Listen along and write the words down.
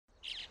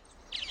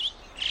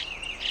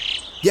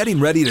Getting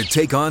ready to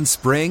take on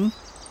spring?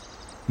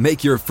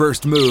 Make your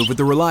first move with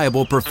the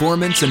reliable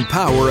performance and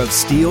power of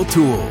Steel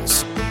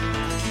tools.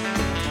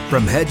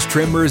 From hedge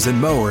trimmers and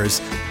mowers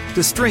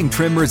to string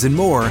trimmers and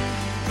more,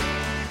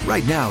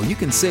 right now you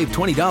can save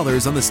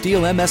 $20 on the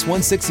Steel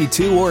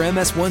MS-162 or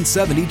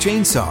MS-170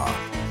 chainsaw.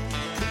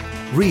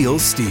 Real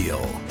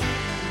Steel.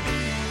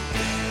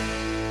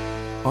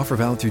 Offer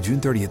valid through June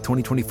 30th,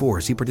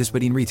 2024. See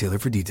participating retailer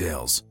for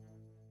details.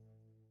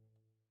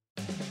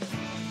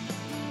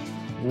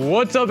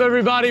 What's up,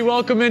 everybody?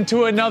 Welcome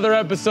into another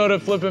episode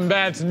of Flippin'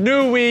 Bats.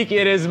 New week.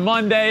 It is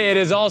Monday. It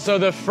is also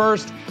the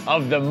first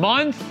of the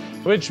month,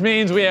 which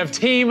means we have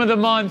Team of the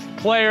Month,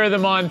 Player of the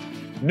Month,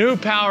 new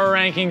power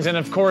rankings, and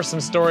of course some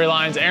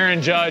storylines. Aaron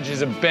Judge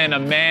has been a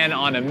man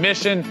on a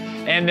mission,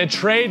 and the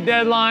trade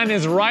deadline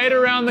is right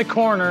around the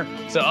corner,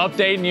 so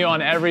updating you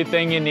on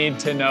everything you need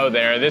to know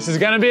there. This is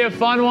going to be a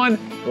fun one.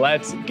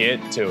 Let's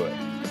get to it.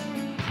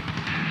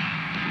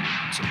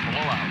 It's a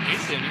blowout.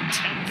 8th inning,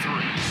 10-3.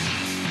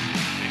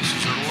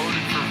 Bases are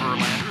loaded for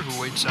Verlander,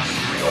 who waits on a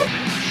 3-0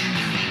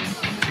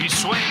 pitch. He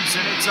swings,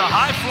 and it's a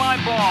high fly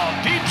ball,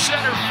 deep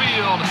center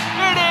field.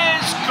 It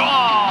is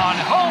gone!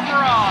 Home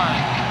run!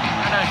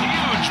 And a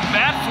huge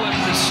bat flip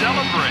to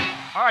celebrate.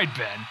 All right,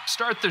 Ben,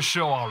 start the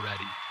show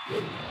already.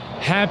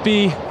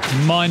 Happy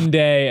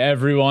Monday,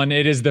 everyone.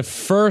 It is the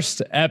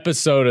first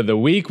episode of the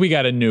week. We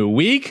got a new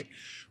week.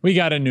 We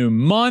got a new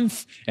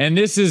month, and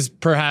this is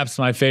perhaps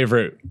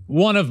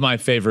one of my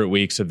favorite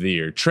weeks of the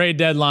year. Trade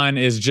deadline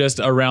is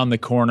just around the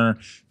corner.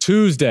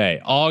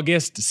 Tuesday,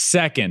 August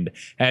 2nd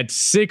at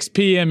 6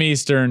 p.m.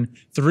 Eastern,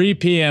 3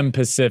 p.m.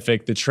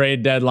 Pacific. The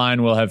trade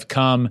deadline will have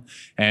come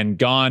and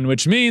gone,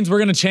 which means we're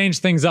going to change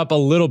things up a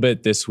little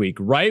bit this week.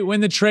 Right when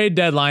the trade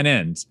deadline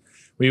ends,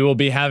 we will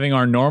be having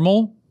our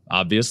normal,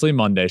 obviously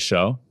Monday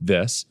show,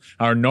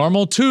 our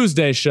normal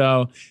Tuesday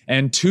show,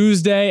 and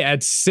Tuesday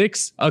at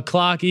 6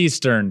 o'clock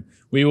Eastern,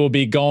 we will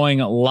be going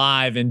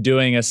live and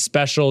doing a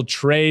special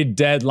trade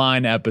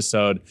deadline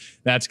episode.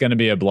 That's going to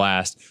be a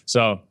blast.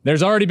 So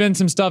there's already been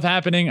some stuff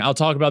happening. I'll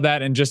talk about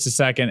that in just a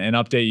second and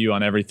update you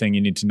on everything you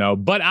need to know.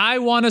 But I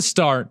want to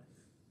start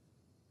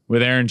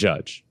with Aaron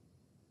Judge.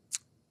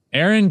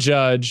 Aaron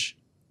Judge,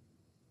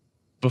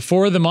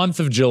 before the month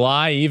of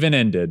July even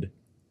ended,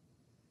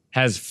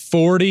 has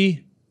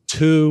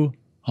 42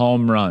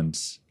 home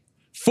runs.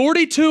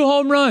 42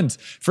 home runs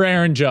for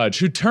Aaron Judge,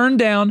 who turned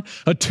down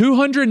a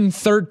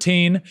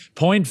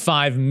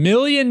 $213.5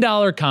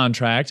 million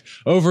contract,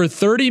 over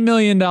 $30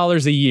 million a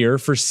year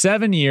for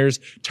 7 years,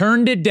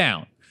 turned it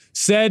down,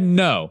 said,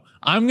 no,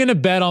 I'm going to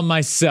bet on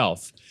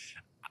myself.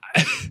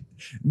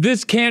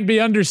 This can't be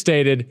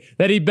understated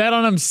that he bet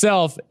on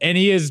himself, and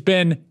he has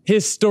been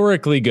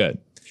historically good.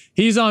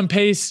 He's on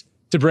pace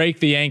to break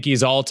the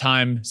Yankees'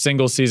 all-time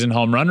single-season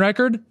home run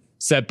record,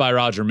 set by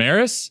Roger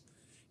Maris.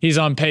 He's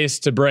on pace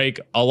to break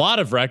a lot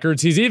of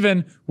records. He's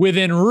even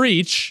within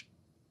reach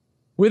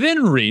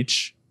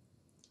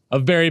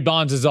of Barry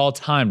Bonds'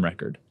 all-time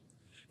record.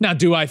 Now,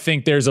 do I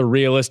think there's a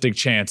realistic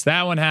chance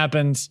that one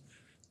happens?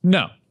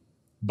 No.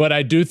 But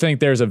I do think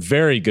there's a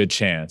very good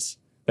chance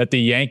that the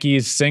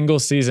Yankees'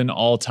 single-season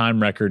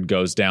all-time record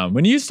goes down.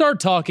 When you start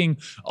talking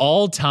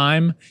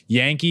all-time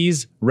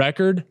Yankees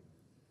record,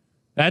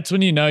 that's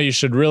when you know you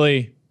should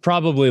really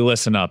probably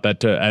listen up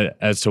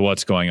as to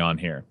what's going on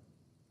here.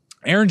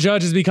 Aaron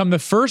Judge has become the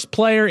first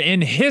player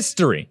in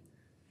history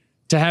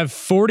to have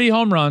 40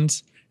 home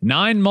runs,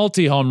 9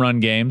 multi-home run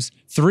games,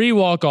 3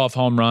 walk-off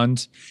home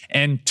runs,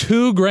 and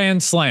 2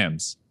 grand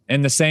slams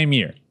in the same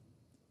year.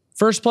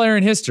 First player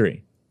in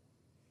history.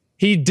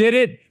 He did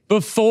it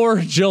before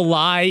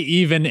July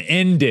even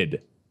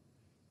ended.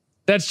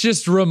 That's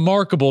just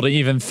remarkable to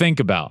even think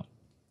about.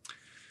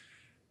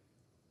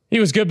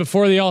 He was good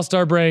before the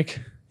All-Star break.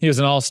 He was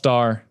an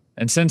All-Star.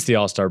 And since the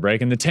All-Star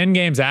break, in the 10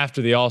 games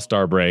after the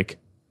All-Star break,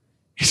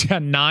 he's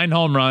got 9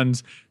 home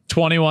runs,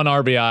 21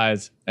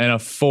 RBIs, and a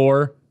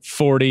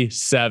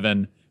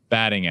 .447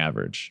 batting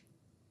average.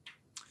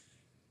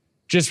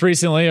 Just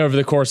recently, over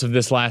the course of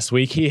this last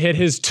week, he hit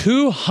his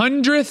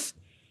 200th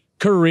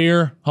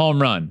career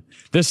home run,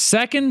 the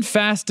second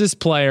fastest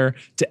player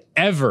to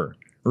ever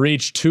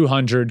reach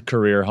 200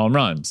 career home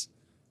runs,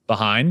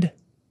 behind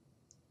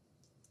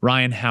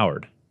Ryan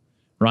Howard.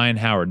 Ryan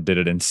Howard did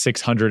it in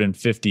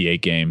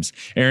 658 games.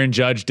 Aaron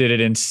Judge did it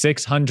in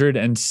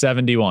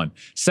 671.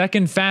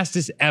 Second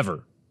fastest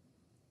ever.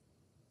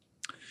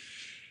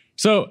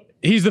 So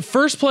he's the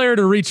first player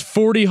to reach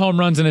 40 home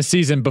runs in a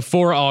season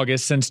before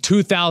August since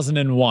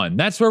 2001.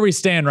 That's where we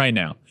stand right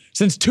now.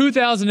 Since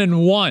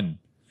 2001.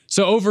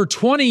 So over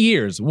 20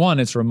 years.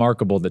 One, it's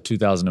remarkable that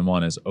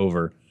 2001 is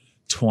over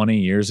 20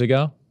 years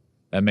ago.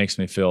 That makes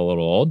me feel a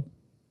little old,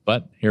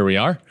 but here we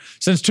are.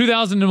 Since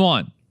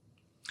 2001.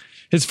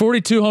 His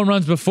 42 home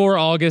runs before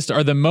August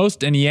are the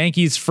most in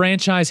Yankees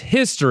franchise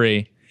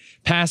history,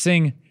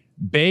 passing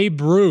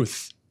Babe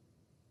Ruth,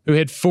 who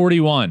hit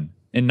 41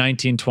 in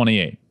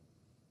 1928.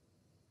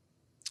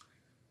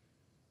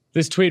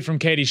 This tweet from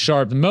Katie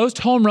Sharp, the most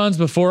home runs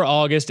before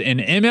August in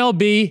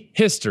MLB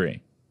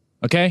history.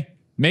 Okay?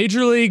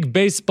 Major League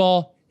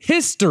Baseball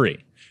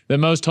history. the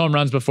most home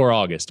runs before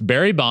August.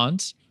 Barry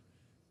Bonds,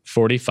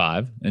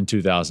 45 in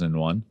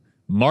 2001.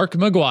 Mark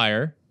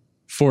McGwire,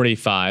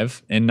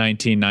 45 in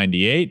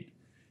 1998.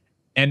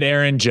 And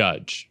Aaron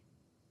Judge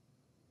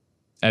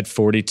at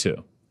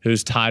 42,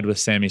 who's tied with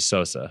Sammy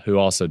Sosa, who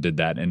also did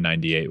that in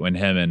 98 when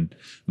him and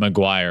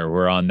McGwire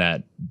were on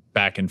that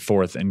back and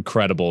forth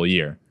incredible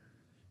year.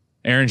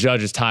 Aaron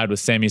Judge is tied with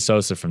Sammy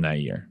Sosa from that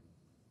year.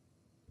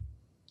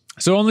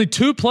 So only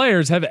 2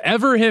 players have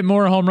ever hit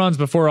more home runs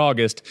before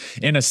August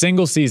in a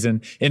single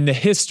season in the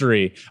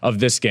history of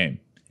this game.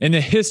 In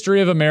the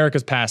history of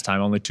America's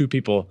pastime, only 2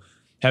 people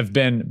have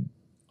been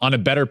on a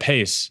better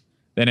pace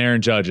than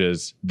Aaron Judge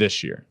is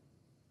this year.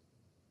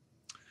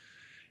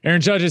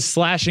 Aaron Judge is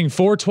slashing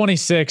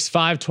 .426,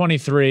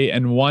 .523,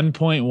 and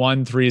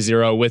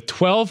 1.130 with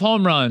 12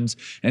 home runs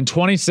and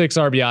 26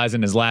 RBIs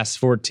in his last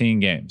 14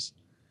 games.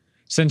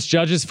 Since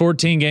Judge's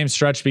 14-game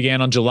stretch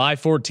began on July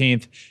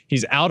 14th,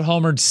 he's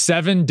out-homered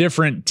 7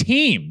 different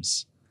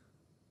teams.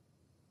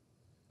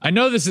 I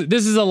know this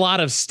is a lot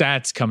of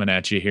stats coming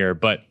at you here,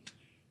 but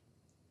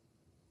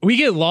we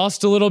get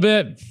lost a little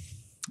bit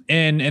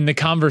in the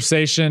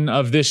conversation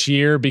of this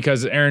year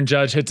because Aaron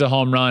Judge hits a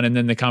home run and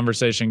then the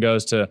conversation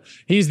goes to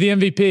he's the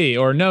MVP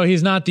or no,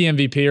 he's not the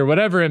MVP or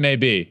whatever it may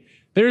be.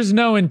 There's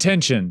no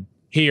intention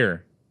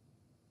here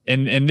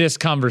in this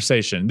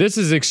conversation. This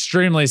is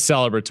extremely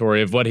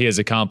celebratory of what he has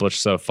accomplished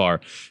so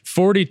far.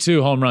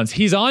 42 home runs.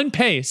 He's on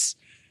pace.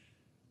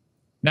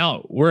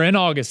 Now, we're in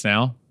August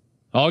now,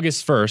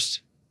 August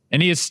 1st,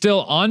 and he is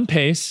still on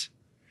pace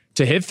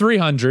to hit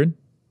 300,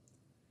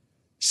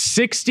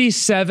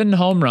 67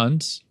 home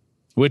runs,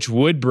 which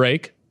would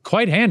break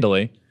quite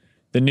handily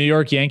the New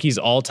York Yankees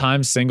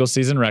all-time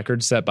single-season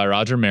record set by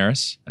Roger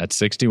Maris at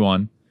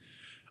 61,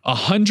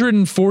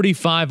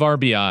 145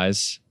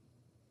 RBIs,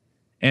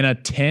 and a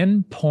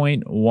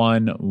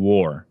 10.1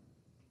 WAR.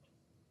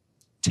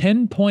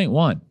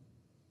 10.1.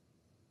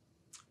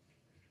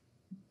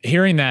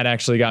 Hearing that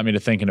actually got me to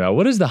thinking about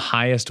what is the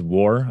highest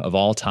WAR of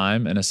all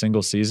time in a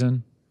single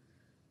season?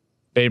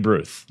 Babe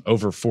Ruth,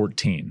 over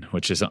 14,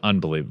 which is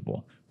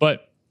unbelievable.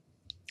 But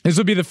this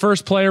would be the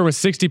first player with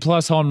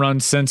 60-plus home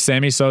runs since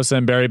Sammy Sosa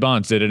and Barry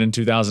Bonds did it in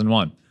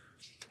 2001.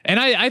 And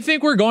I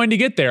think we're going to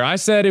get there. I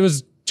said it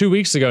was 2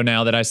 weeks ago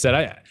now that I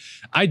said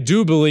I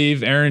do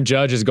believe Aaron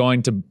Judge is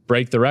going to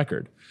break the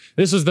record.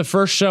 This was the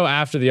first show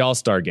after the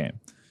All-Star game.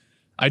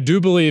 I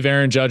do believe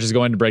Aaron Judge is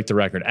going to break the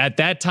record. At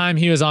that time,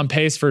 he was on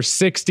pace for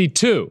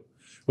 62,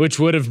 which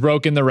would have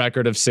broken the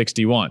record of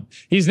 61.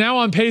 He's now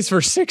on pace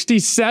for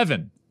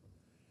 67.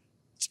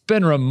 It's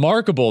been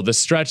remarkable, the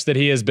stretch that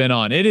he has been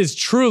on. It is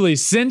truly,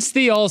 since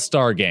the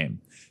All-Star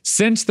game,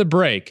 since the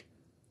break,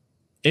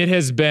 it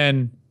has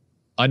been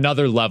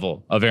another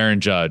level of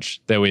Aaron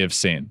Judge that we have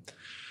seen.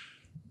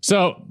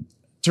 So,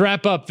 to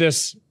wrap up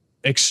this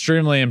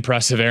extremely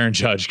impressive Aaron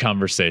Judge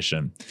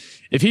conversation,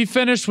 if he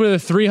finished with a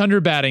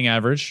 300 batting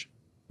average,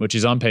 which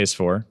he's on pace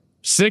for,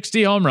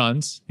 60 home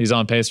runs, he's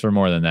on pace for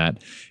more than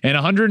that, and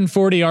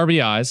 140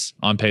 RBIs,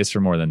 on pace for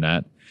more than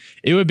that,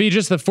 it would be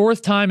just the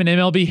 4th time in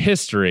MLB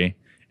history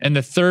and the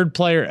 3rd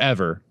player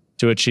ever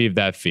to achieve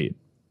that feat.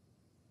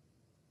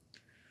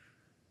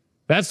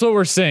 That's what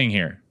we're seeing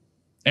here.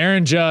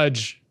 Aaron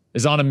Judge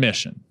is on a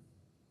mission.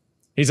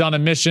 He's on a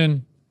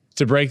mission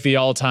to break the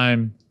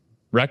all-time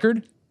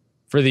record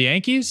for the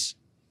Yankees.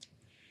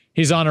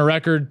 He's on a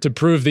record to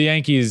prove the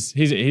Yankees.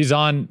 He's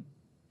on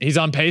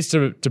pace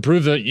to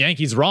prove the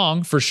Yankees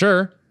wrong for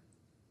sure.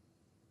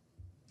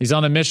 He's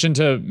on a mission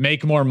to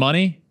make more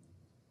money.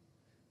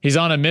 He's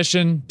on a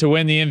mission to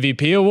win the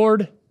MVP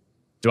award.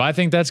 Do I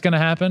think that's going to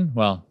happen?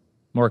 Well,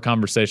 more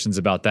conversations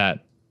about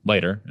that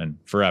later and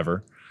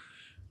forever.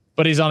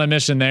 But he's on a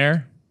mission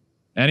there,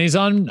 and he's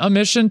on a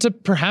mission to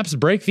perhaps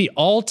break the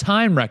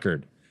all-time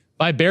record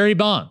by Barry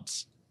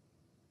Bonds.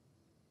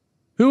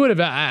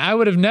 I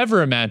would have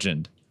never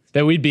imagined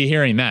that we'd be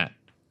hearing that.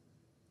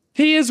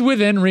 He is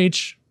within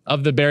reach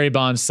of the Barry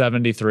Bonds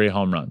 73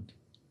 home run.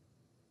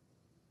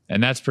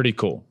 And that's pretty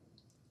cool.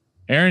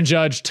 Aaron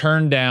Judge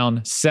turned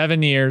down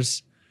 7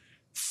 years,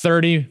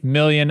 $30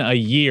 million a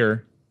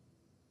year.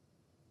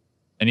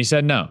 And he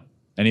said no.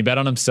 And he bet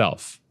on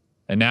himself.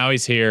 And now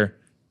he's here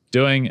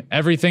doing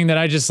everything that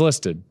I just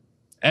listed.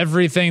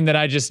 Everything that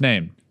I just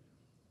named.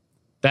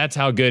 That's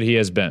how good he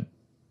has been.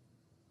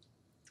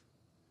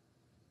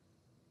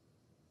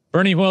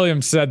 Bernie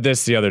Williams said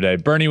this the other day.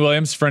 Bernie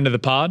Williams, friend of the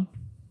pod,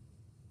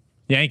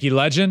 Yankee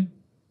legend.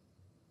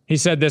 He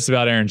said this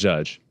about Aaron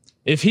Judge.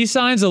 If he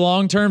signs a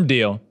long-term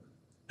deal,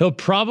 he'll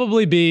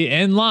probably be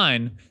in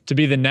line to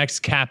be the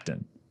next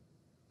captain.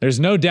 There's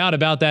no doubt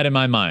about that in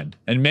my mind.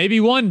 And maybe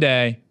one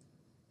day,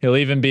 he'll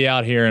even be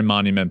out here in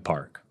Monument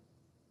Park.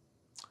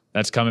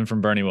 That's coming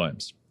from Bernie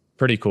Williams.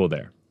 Pretty cool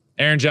there.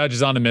 Aaron Judge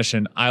is on a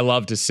mission. I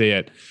love to see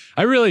it.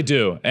 I really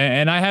do.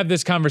 And I have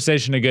this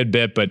conversation a good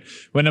bit, but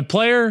when a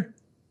player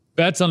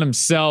bets on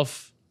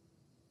himself,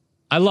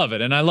 I love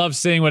it. And I love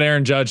seeing what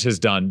Aaron Judge has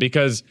done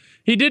because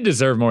he did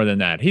deserve more than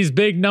that. He's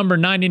big number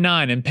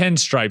 99 in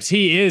pinstripes.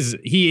 He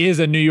is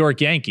a New York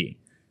Yankee.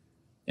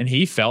 And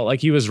he felt like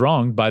he was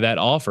wronged by that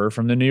offer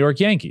from the New York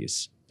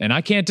Yankees. And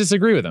I can't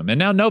disagree with him. And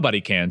now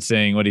nobody can,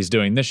 seeing what he's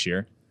doing this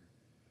year.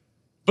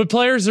 But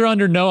players are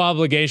under no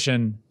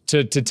obligation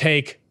to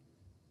take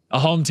a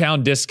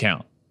hometown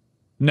discount.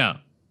 No.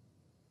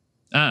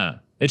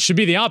 It should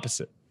be the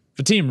opposite. If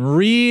a team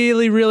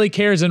really, really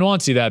cares and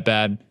wants you that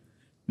bad,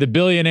 the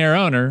billionaire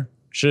owner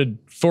should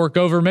fork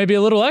over maybe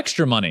a little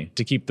extra money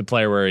to keep the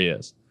player where he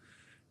is.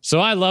 So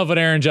I love what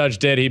Aaron Judge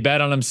did. He bet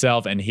on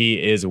himself, and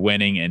he is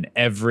winning in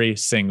every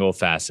single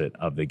facet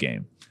of the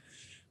game.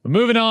 But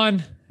moving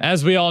on,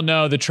 as we all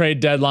know, the trade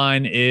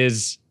deadline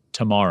is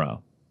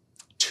tomorrow,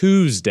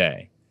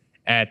 Tuesday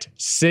at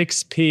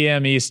 6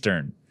 p.m.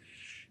 Eastern.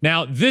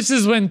 Now, this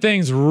is when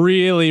things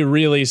really,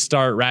 really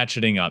start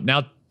ratcheting up.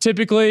 Now,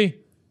 typically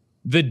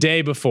the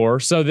day before,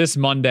 so this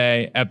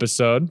Monday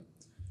episode,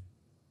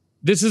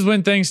 this is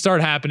when things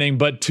start happening,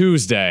 but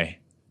Tuesday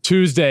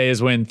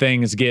is when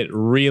things get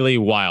really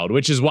wild,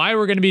 which is why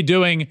we're going to be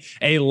doing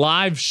a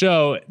live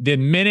show the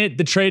minute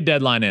the trade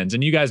deadline ends.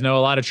 And you guys know a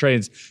lot of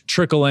trades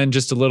trickle in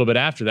just a little bit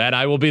after that.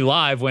 I will be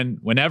live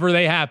whenever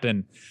they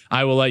happen.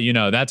 I will let you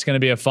know. That's going to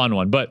be a fun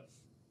one. But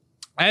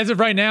as of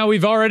right now,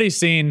 we've already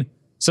seen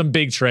some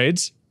big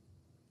trades.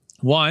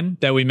 One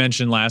that we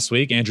mentioned last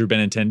week, Andrew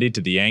Benintendi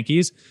to the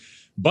Yankees.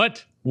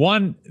 But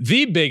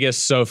the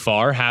biggest so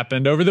far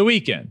happened over the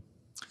weekend.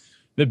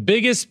 The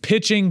biggest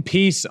pitching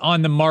piece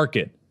on the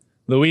market,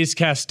 Luis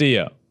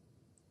Castillo,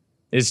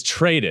 is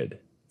traded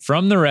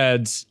from the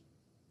Reds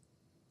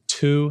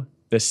to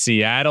the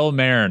Seattle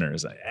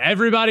Mariners.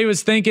 Everybody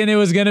was thinking it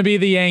was going to be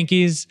the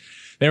Yankees.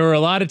 There were a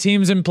lot of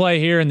teams in play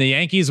here, and the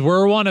Yankees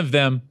were one of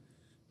them,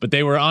 but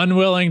they were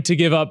unwilling to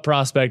give up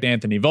prospect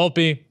Anthony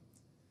Volpe.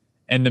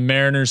 And the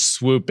Mariners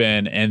swoop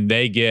in, and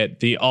they get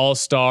the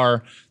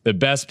all-star, the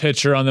best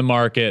pitcher on the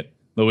market,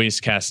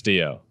 Luis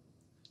Castillo.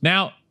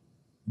 Now,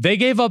 they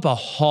gave up a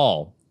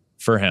haul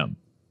for him.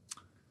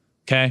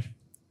 Okay.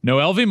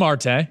 Noelvi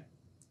Marte,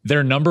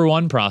 their number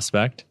 1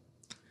 prospect.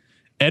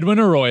 Edwin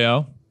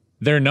Arroyo,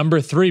 their number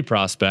 3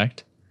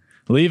 prospect.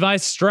 Levi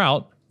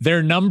Strout,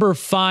 their number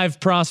 5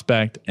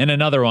 prospect. And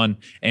another one,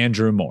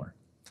 Andrew Moore.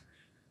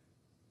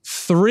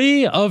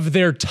 3 of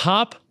their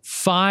top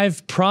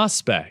 5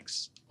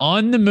 prospects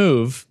on the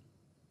move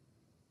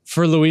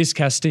for Luis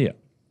Castillo.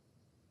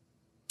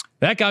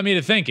 That got me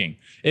to thinking,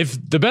 if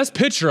the best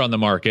pitcher on the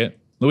market,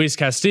 Luis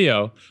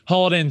Castillo,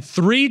 hauled in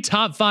 3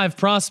 top 5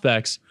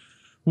 prospects,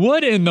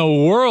 what in the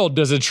world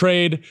does a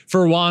trade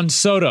for Juan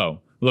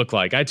Soto look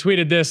like? I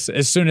tweeted this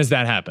as soon as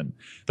that happened.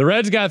 The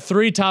Reds got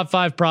 3 top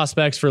 5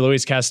 prospects for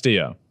Luis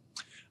Castillo.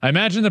 I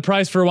imagine the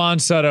price for Juan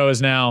Soto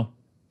is now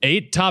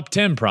 8 top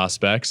 10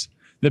 prospects,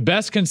 the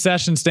best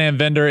concession stand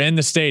vendor in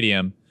the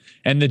stadium,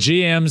 and the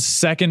GM's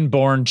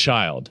second-born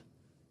child,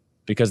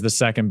 because the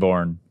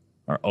second-born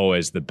are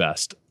always the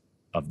best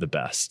of the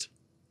best,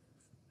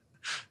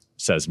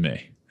 says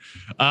me.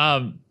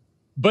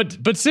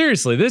 But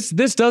seriously,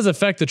 this does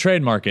affect the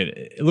trade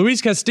market.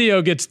 Luis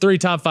Castillo gets 3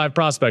 top 5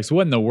 prospects.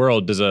 What in the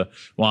world does a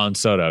Juan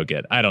Soto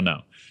get? I don't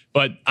know.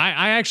 But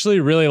I actually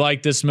really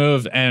like this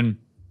move, and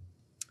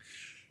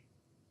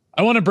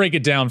I want to break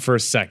it down for a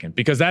second,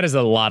 because that is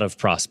a lot of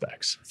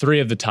prospects. 3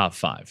 of the top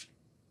 5.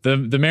 The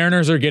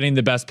Mariners are getting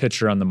the best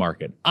pitcher on the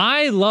market.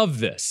 I love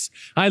this.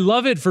 I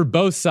love it for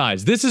both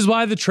sides. This is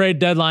why the trade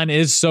deadline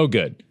is so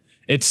good.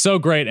 It's so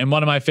great, and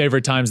one of my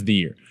favorite times of the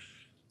year.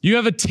 You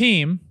have a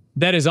team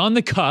that is on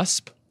the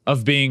cusp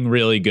of being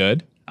really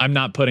good. I'm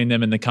not putting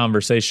them in the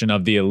conversation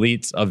of the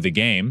elites of the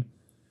game,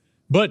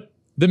 but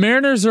the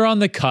Mariners are on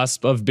the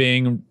cusp of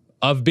being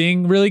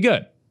really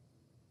good.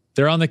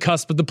 They're on the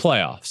cusp of the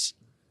playoffs.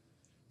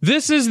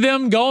 This is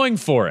them going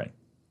for it.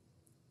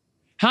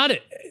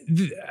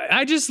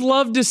 I just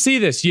love to see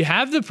this. You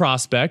have the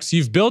prospects.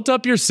 You've built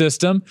up your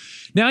system.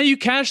 Now you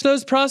cash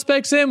those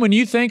prospects in when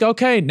you think,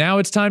 okay, now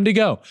it's time to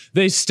go.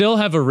 They still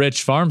have a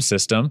rich farm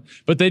system,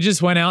 but they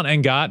just went out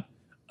and got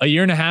a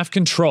 1.5 year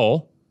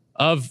control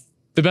of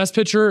the best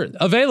pitcher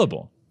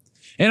available.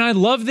 And I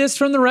love this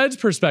from the Reds'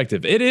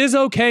 perspective. It is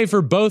okay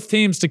for both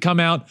teams to come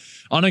out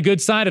on a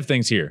good side of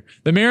things here.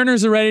 The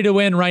Mariners are ready to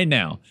win right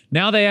now.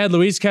 Now they add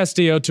Luis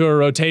Castillo to a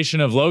rotation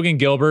of Logan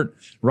Gilbert,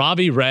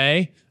 Robbie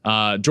Ray,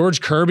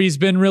 George Kirby's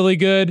been really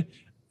good.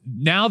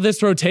 Now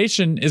this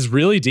rotation is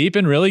really deep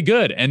and really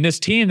good. And this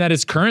team that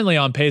is currently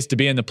on pace to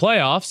be in the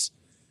playoffs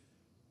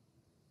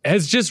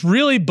has just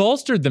really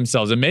bolstered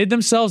themselves and made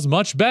themselves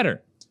much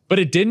better. But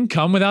it didn't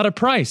come without a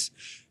price.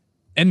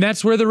 And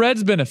that's where the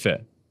Reds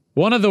benefit.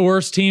 One of the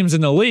worst teams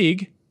in the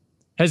league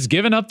has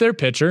given up their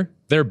pitcher,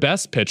 their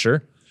best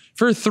pitcher,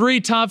 for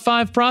 3 top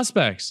 5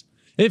 prospects.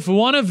 If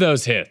one of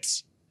those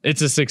hits,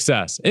 it's a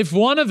success. If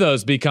one of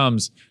those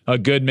becomes a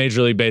good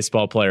Major League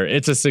Baseball player,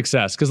 it's a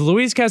success. Because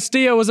Luis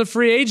Castillo was a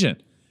free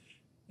agent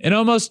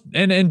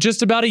in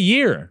just about a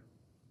year.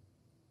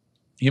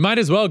 You might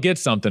as well get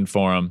something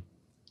for him,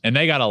 and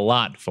they got a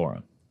lot for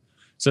him.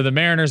 So the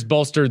Mariners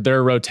bolstered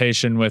their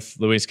rotation with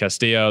Luis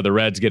Castillo. The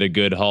Reds get a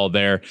good haul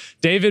there.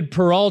 David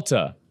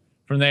Peralta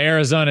from the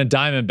Arizona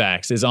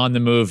Diamondbacks is on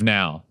the move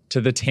now to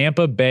the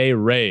Tampa Bay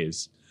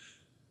Rays.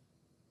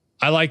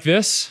 I like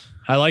this.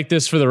 I like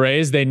this for the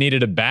Rays. They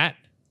needed a bat.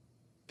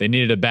 They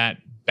needed a bat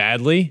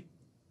badly,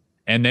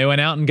 and they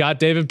went out and got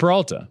David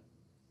Peralta.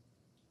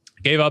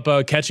 Gave up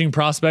a catching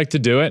prospect to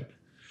do it.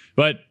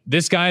 But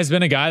this guy has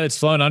been a guy that's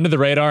flown under the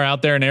radar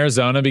out there in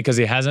Arizona because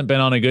he hasn't been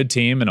on a good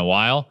team in a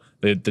while.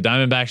 The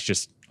Diamondbacks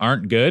just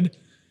aren't good.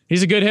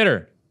 He's a good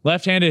hitter.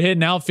 Left-handed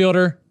hitting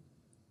outfielder.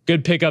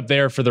 Good pickup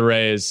there for the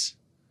Rays.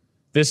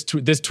 This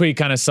tweet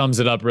kind of sums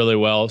it up really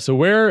well. So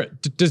where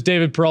do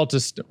David Peralta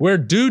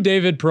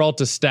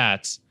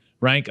stats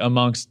rank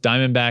amongst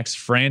Diamondbacks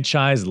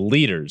franchise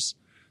leaders?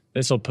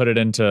 This will put it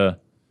into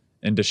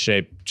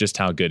shape just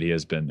how good he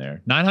has been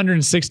there.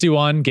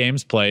 961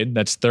 games played.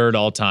 That's third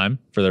all time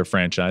for their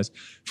franchise.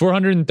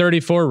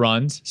 434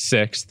 runs,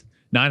 sixth.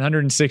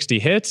 960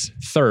 hits,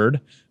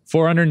 third.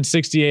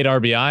 468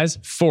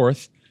 RBIs,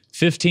 fourth.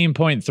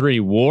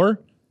 15.3 WAR,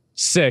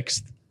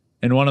 sixth.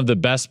 And one of the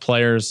best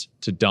players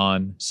to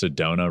don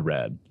Sedona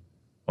red.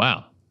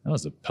 Wow, that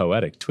was a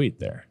poetic tweet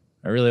there.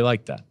 I really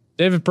like that.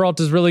 David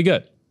Peralta is really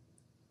good.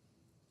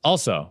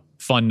 Also,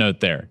 fun note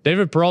there.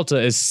 David Peralta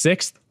is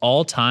sixth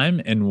all time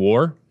in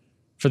WAR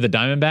for the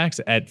Diamondbacks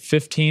at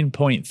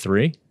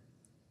 15.3.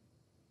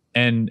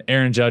 And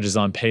Aaron Judge is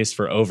on pace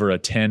for over a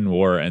 10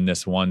 WAR in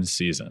this one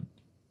season.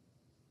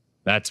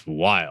 That's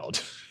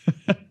wild.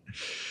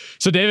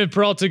 So David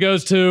Peralta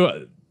goes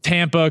to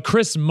Tampa.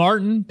 Chris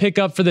Martin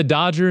pickup for the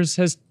Dodgers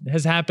has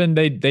happened.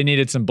 They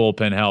needed some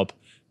bullpen help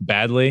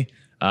badly.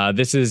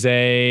 This is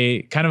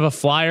a kind of a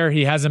flyer.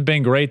 He hasn't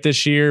been great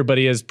this year, but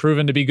he has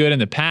proven to be good in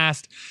the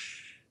past.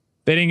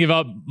 They didn't give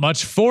up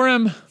much for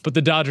him, but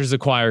the Dodgers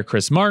acquire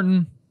Chris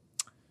Martin.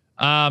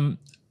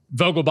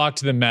 Vogelbach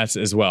to the Mets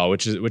as well,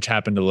 which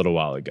happened a little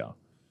while ago.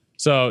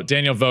 So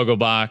Daniel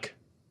Vogelbach,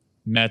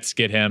 Mets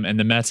get him, and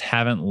the Mets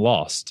haven't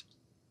lost.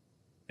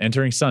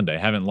 Entering Sunday,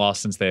 haven't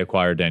lost since they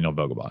acquired Daniel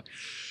Vogelbach.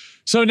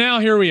 So now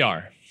here we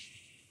are.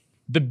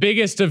 The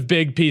biggest of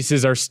big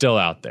pieces are still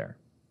out there.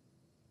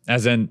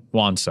 As in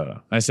Juan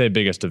Soto. I say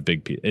biggest of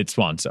big pieces. It's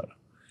Juan Soto.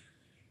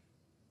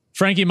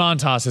 Frankie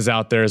Montas is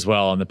out there as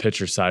well on the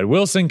pitcher side.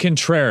 Wilson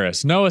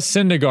Contreras. Noah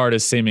Syndergaard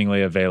is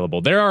seemingly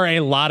available. There are a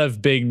lot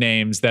of big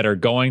names that are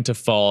going to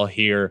fall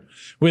here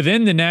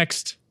within the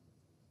next,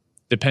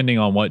 depending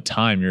on what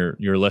time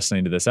you're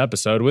listening to this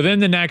episode, within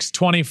the next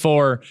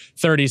 24,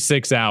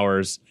 36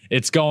 hours,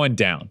 it's going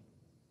down.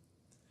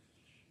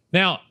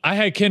 Now, I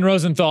had Ken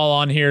Rosenthal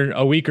on here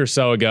a week or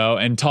so ago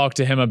and talked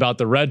to him about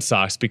the Red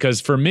Sox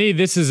because for me,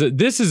 this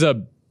is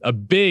a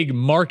big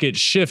market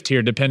shift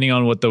here, depending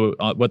on what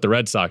the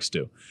Red Sox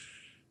do.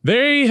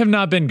 They have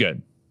not been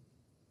good.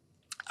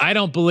 I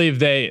don't believe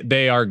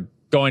they are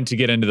going to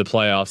get into the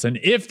playoffs, and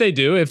if they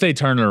do, if they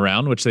turn it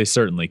around, which they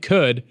certainly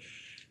could,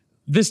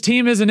 this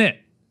team isn't it.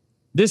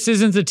 This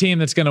isn't the team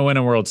that's going to win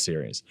a World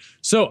Series.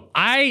 So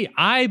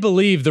I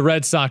believe the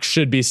Red Sox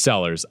should be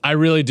sellers. I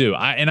really do.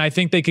 And I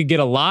think they could get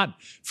a lot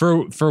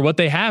for what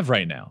they have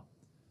right now.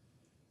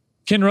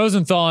 Ken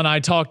Rosenthal and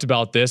I talked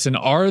about this, and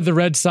are the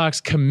Red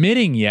Sox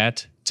committing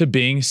yet to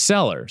being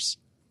sellers?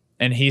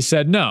 And he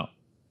said no.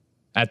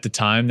 At the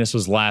time, this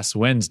was last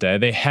Wednesday,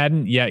 they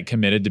hadn't yet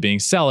committed to being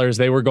sellers.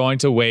 They were going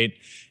to wait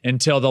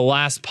until the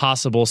last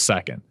possible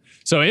second.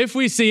 So if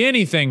we see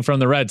anything from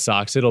the Red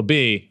Sox, it'll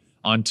be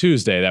on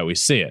Tuesday that we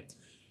see it.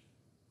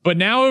 But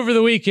now over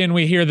the weekend,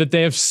 we hear that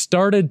they have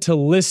started to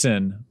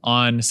listen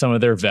on some of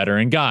their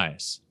veteran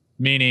guys,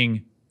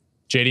 meaning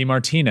JD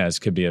Martinez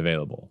could be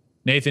available.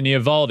 Nathan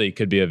Eovaldi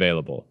could be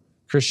available.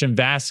 Christian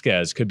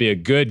Vasquez could be a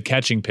good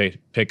catching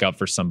pickup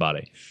for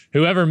somebody.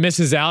 Whoever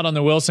misses out on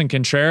the Wilson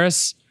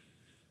Contreras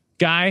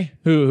guy,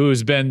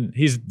 he's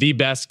the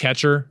best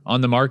catcher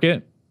on the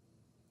market,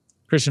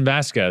 Christian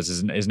Vasquez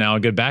is now a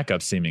good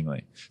backup,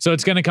 seemingly. So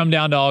it's going to come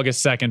down to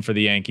August 2nd for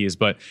the Yankees.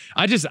 But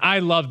I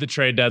love the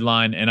trade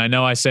deadline, and I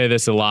know I say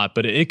this a lot,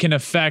 but it can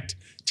affect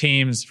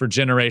teams for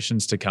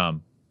generations to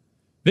come.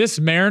 This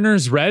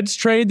Mariners-Reds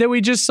trade that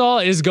we just saw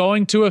is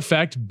going to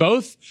affect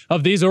both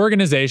of these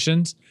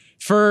organizations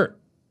for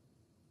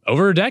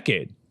over a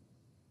decade.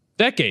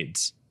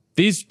 Decades.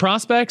 These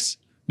prospects,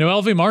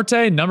 Noelvi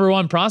Marte, number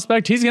one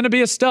prospect, he's going to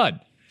be a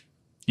stud.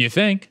 You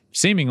think,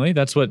 seemingly,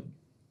 that's what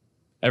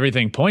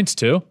everything points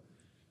to.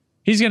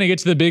 He's going to get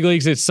to the big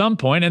leagues at some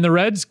point, and the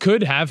Reds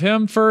could have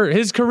him for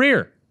his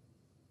career.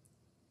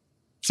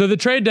 So the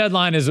trade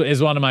deadline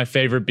is one of my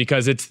favorite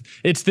because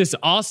it's this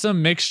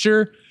awesome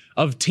mixture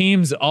of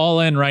teams all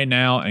in right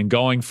now and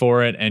going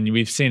for it, and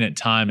we've seen it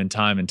time and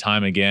time and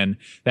time again.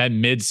 That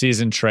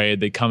mid-season trade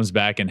that comes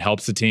back and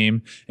helps a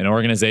team, an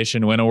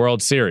organization win a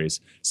World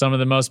Series. Some of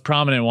the most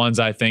prominent ones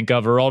I think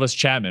of are Aroldis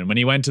Chapman when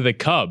he went to the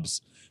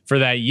Cubs for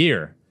that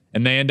year,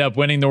 and they end up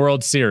winning the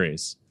World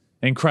Series.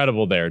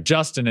 Incredible there.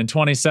 Justin in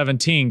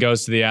 2017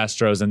 goes to the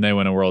Astros and they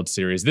win a World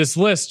Series. This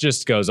list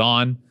just goes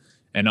on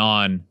and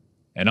on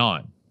and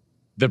on.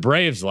 The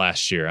Braves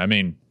last year, I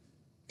mean,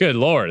 good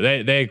Lord.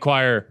 They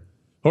acquire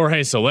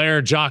Jorge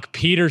Soler, Jock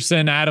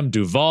Peterson, Adam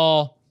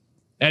Duvall,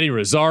 Eddie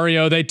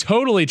Rosario. They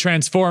totally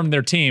transformed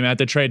their team at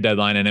the trade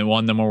deadline and it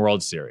won them a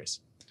World Series.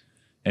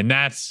 And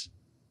that's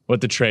what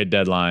the trade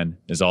deadline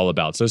is all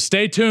about. So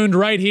stay tuned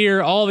right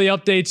here. All the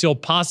updates you'll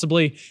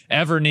possibly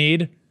ever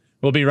need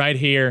will be right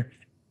here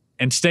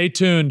And stay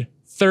tuned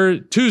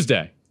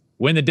Tuesday.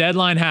 When the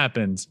deadline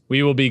happens,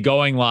 we will be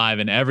going live,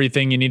 and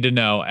everything you need to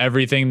know,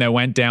 everything that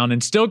went down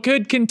and still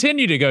could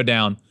continue to go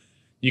down,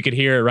 you could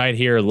hear it right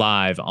here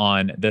live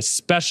on the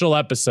special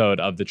episode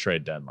of the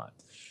trade deadline.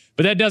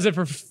 But that does it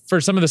for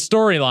some of the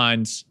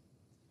storylines.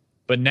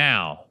 But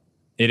now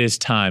it is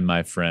time,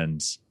 my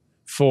friends,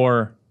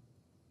 for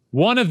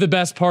one of the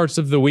best parts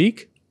of the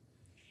week.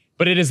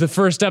 But it is the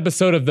first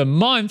episode of the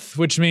month,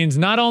 which means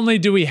not only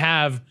do we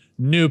have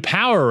new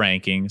power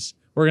rankings,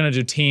 we're going to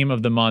do team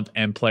of the month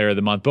and player of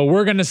the month. But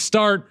we're going to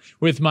start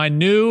with my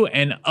new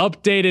and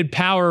updated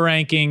power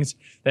rankings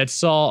that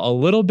saw a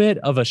little bit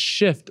of a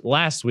shift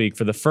last week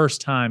for the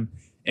first time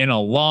in a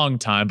long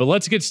time. But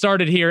let's get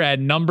started here at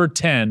number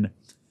 10.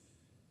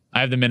 I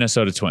have the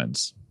Minnesota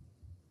Twins.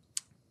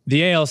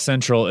 The AL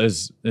Central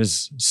is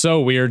so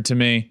weird to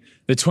me.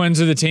 The Twins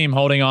are the team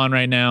holding on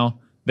right now.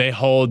 They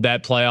hold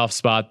that playoff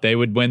spot. They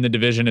would win the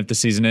division if the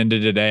season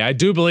ended today. I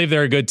do believe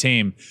they're a good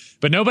team,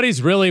 but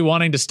nobody's really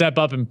wanting to step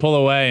up and pull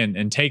away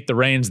and take the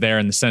reins there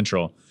in the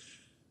Central.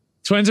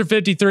 Twins are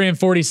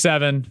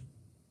 53-47,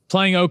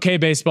 playing okay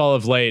baseball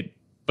of late,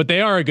 but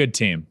they are a good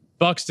team.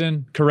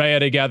 Buxton, Correa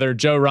together,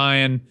 Joe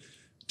Ryan,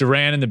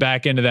 Duran in the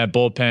back end of that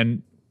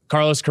bullpen.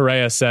 Carlos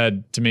Correa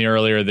said to me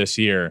earlier this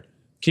year,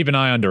 keep an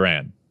eye on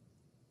Duran.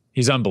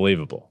 He's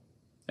unbelievable.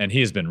 And he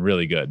has been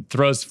really good.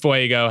 Throws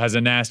fuego, has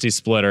a nasty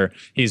splitter.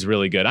 He's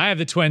really good. I have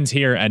the Twins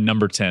here at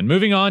number 10.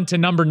 Moving on to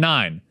number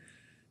 9,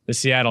 the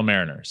Seattle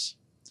Mariners.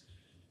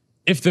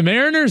 If the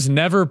Mariners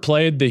never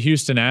played the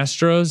Houston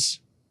Astros,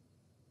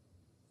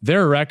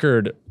 their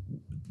record,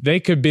 they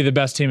could be the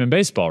best team in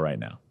baseball right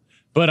now.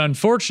 But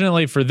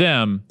unfortunately for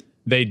them,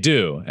 they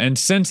do. And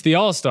since the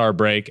All-Star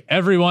break,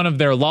 every one of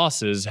their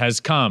losses has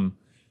come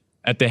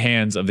at the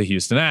hands of the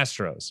Houston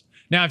Astros.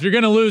 Now, if you're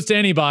going to lose to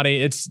anybody,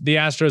 the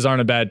Astros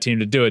aren't a bad team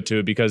to do it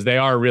to because they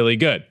are really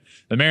good.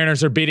 The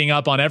Mariners are beating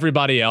up on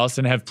everybody else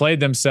and have played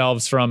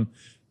themselves from,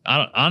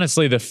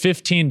 honestly, the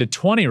 15 to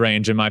 20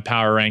 range in my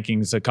power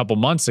rankings a couple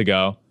months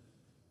ago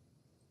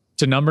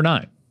to number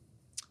 9.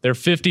 They're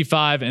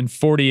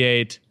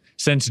 55-48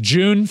 since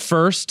June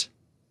 1st.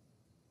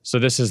 So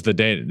this is the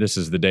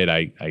date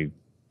I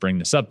bring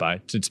this up by.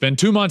 It's been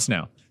 2 months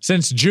now.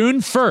 Since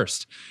June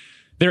 1st.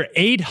 Their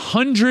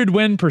 800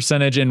 win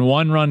percentage in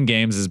one-run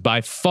games is by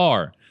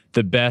far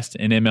the best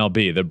in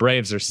MLB. The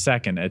Braves are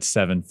second at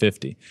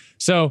 750.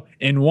 So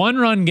in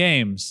one-run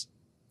games,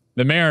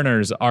 the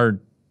Mariners are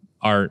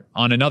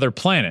on another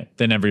planet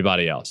than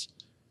everybody else.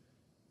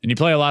 And you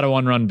play a lot of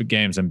one-run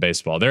games in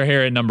baseball. They're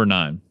here at number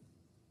 9.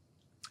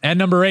 At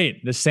number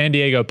 8, the San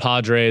Diego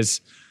Padres.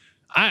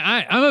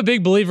 I'm a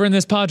big believer in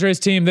this Padres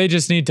team. They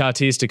just need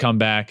Tatis to come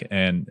back,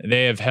 and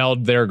they have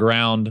held their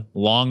ground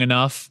long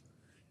enough.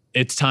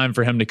 It's time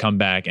for him to come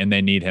back, and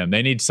they need him.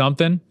 They need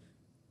something.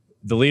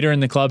 The leader in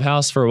the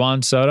clubhouse for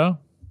Juan Soto,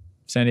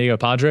 San Diego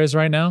Padres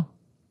right now.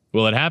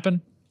 Will it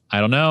happen?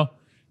 I don't know.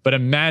 But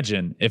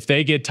imagine if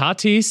they get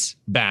Tatis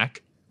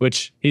back,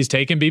 which he's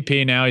taking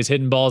BP now. He's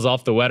hitting balls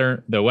off the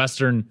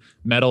Western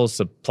Metal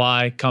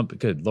Supply Company.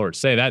 Good Lord,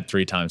 say that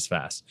 3 times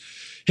fast.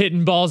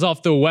 Hitting balls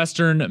off the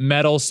Western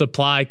Metal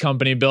Supply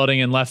Company building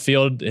in left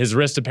field. His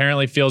wrist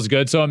apparently feels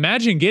good. So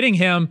imagine getting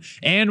him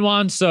and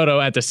Juan Soto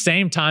at the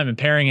same time and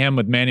pairing him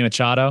with Manny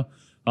Machado.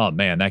 Oh,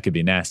 man, that could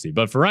be nasty.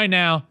 But for right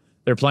now,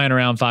 they're playing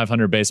around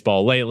 500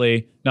 baseball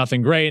lately.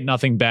 Nothing great,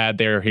 nothing bad.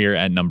 They're here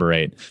at number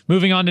 8.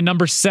 Moving on to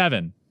number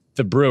 7,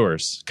 the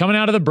Brewers. Coming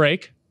out of the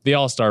break, the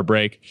All-Star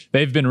break,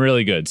 they've been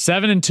really good.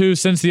 7-2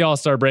 since the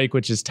All-Star break,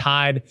 which is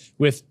tied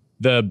with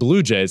the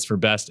Blue Jays for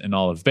best in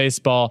all of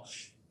baseball.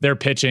 Their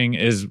pitching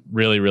is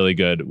really, really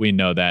good. We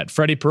know that.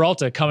 Freddie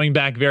Peralta coming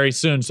back very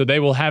soon, so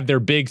they will have their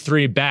big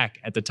 3 back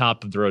at the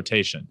top of the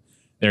rotation.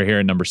 They're here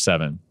at number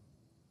 7.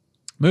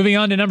 Moving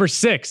on to number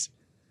 6,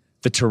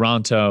 the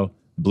Toronto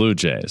Blue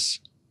Jays,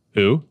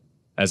 who,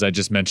 as I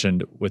just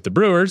mentioned with the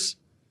Brewers,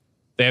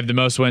 they have the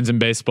most wins in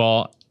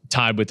baseball,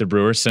 tied with the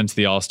Brewers since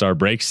the All-Star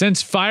break.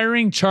 Since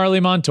firing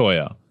Charlie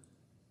Montoyo,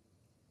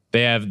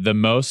 they have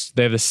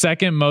the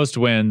second most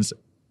wins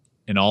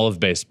in all of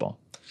baseball.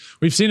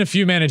 We've seen a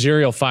few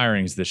managerial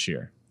firings this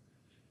year.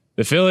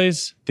 The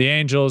Phillies, the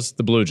Angels,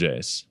 the Blue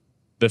Jays.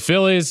 The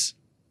Phillies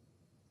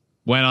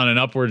went on an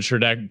upward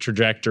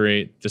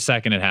trajectory the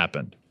second it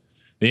happened.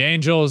 The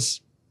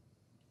Angels,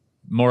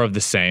 more of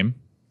the same,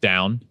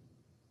 down.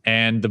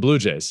 And the Blue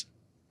Jays,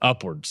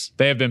 upwards.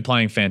 They have been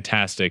playing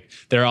fantastic.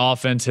 Their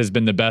offense has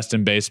been the best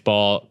in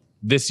baseball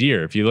this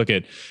year. If you look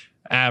at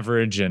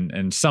average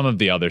and some of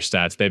the other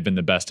stats, they've been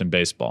the best in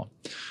baseball.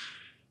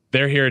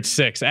 They're here at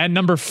 6. At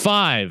number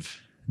 5,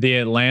 the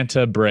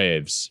Atlanta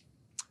Braves.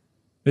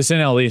 This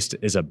NL East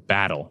is a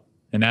battle,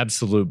 an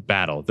absolute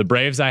battle. The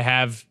Braves I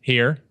have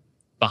here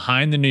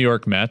behind the New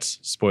York Mets,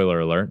 spoiler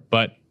alert,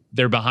 but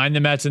they're behind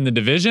the Mets in the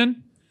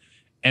division.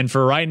 And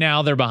for right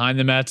now, they're behind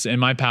the Mets in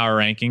my power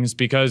rankings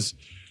because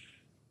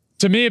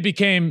to me, it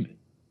became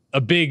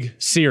a big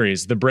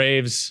series. The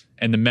Braves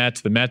and the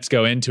Mets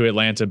go into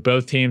Atlanta.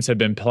 Both teams have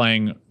been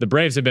playing. The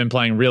Braves have been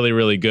playing really,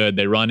 really good.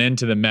 They run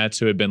into the Mets,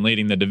 who have been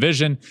leading the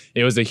division.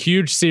 It was a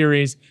huge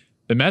series.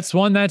 The Mets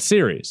won that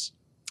series.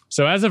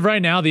 So as of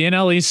right now, the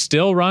NL East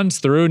still runs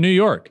through New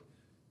York.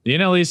 The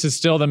NL East is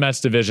still the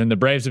Mets division. The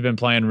Braves have been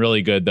playing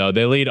really good, though.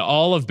 They lead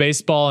all of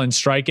baseball in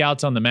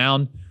strikeouts on the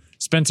mound.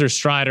 Spencer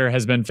Strider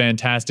has been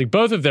fantastic.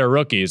 Both of their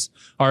rookies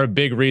are a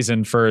big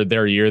reason for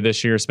their year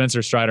this year.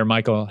 Spencer Strider,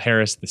 Michael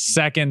Harris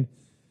II,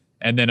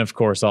 and then, of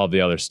course, all of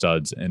the other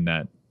studs in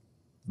that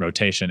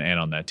rotation and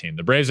on that team.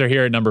 The Braves are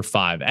here at number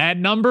 5. At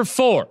number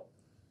 4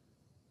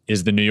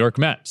 is the New York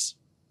Mets.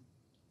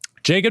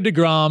 Jacob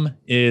deGrom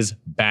is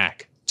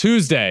back.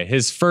 Tuesday,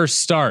 his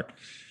first start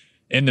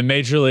in the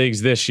major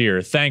leagues this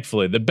year.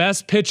 Thankfully, the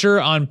best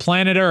pitcher on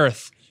planet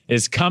Earth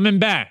is coming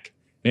back.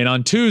 And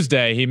on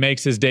Tuesday, he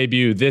makes his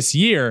debut this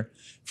year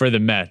for the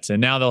Mets.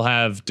 And now they'll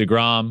have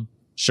deGrom,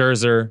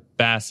 Scherzer,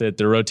 Bassett.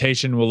 The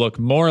rotation will look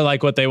more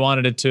like what they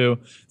wanted it to.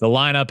 The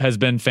lineup has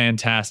been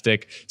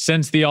fantastic.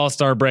 Since the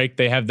All-Star break,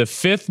 they have the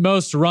 5th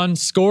most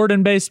runs scored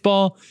in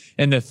baseball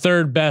and the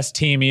 3rd best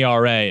team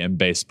ERA in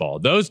baseball.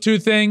 Those two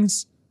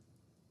things,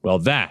 well,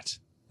 that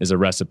is a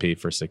recipe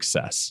for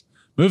success.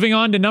 Moving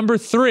on to number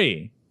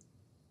 3,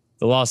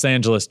 the Los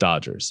Angeles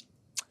Dodgers.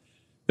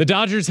 The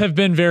Dodgers have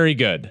been very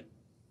good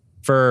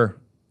for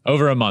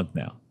over a month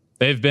now.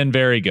 They've been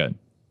very good.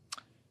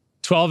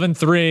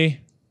 12-3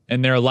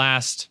 in their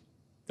last,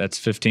 that's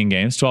 15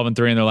 games,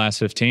 12-3 in their last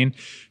 15.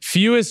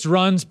 Fewest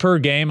runs per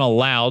game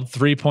allowed,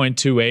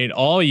 3.28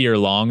 all year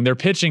long. Their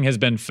pitching has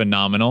been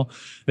phenomenal.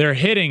 Their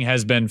hitting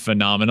has been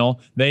phenomenal.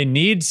 They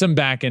need some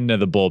back into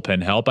the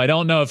bullpen help. I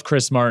don't know if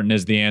Chris Martin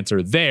is the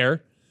answer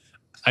there.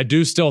 I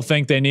do still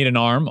think they need an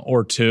arm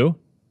or two,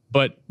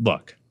 but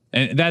look,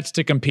 and that's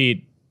to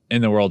compete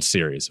in the World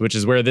Series, which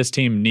is where this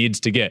team needs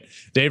to get.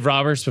 Dave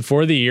Roberts,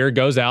 before the year,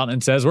 goes out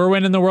and says, we're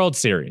winning the World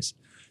Series.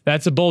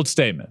 That's a bold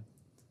statement.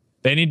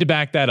 They need to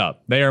back that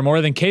up. They are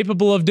more than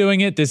capable of doing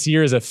it. This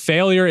year is a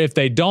failure if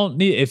they don't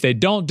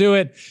do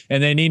it,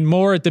 and they need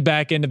more at the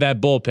back end of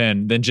that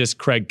bullpen than just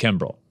Craig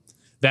Kimbrell.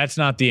 That's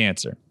not the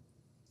answer.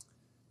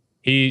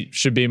 He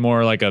should be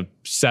more like a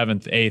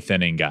 7th, 8th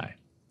inning guy.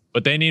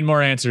 But they need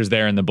more answers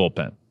there in the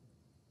bullpen.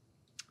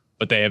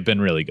 But they have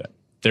been really good.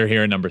 They're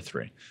here at number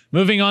 3.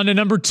 Moving on to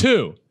number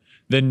 2,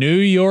 the New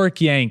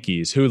York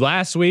Yankees, who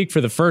last week for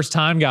the first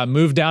time got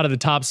moved out of the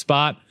top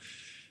spot,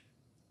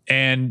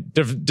 and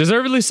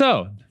deservedly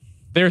so.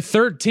 They're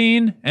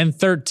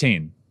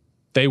 13-13.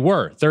 They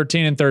were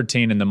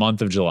 13-13 in the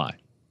month of July.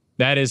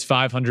 That is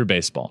 .500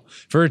 baseball.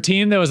 For a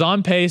team that was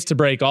on pace to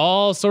break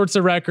all sorts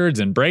of records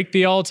and break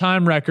the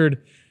all-time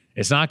record,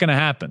 it's not going to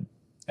happen.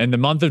 And the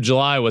month of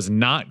July was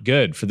not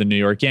good for the New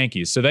York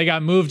Yankees. So they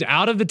got moved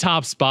out of the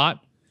top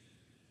spot.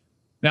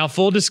 Now,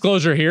 full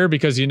disclosure here,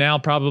 because you now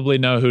probably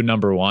know who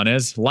number 1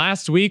 is.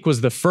 Last week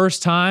was the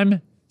first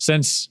time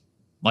since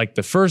like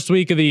the first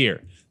week of the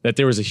year that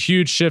there was a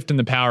huge shift in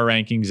the power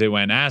rankings. It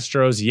went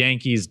Astros,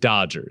 Yankees,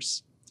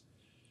 Dodgers.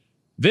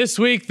 This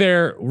week,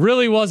 there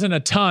really wasn't a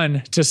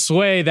ton to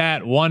sway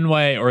that one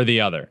way or the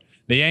other.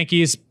 The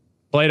Yankees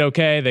played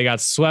okay. They got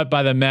swept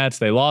by the Mets.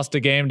 They lost a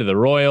game to the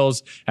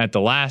Royals at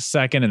the last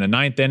second in the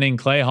 9th inning.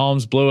 Clay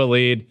Holmes blew a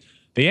lead.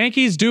 The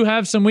Yankees do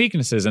have some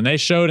weaknesses, and they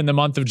showed in the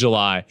month of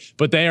July,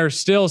 but they are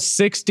still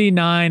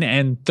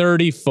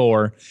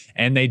 69-34,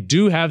 and they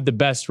do have the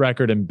best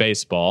record in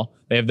baseball.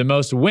 They have the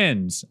most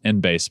wins in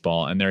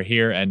baseball, and they're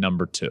here at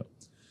number 2.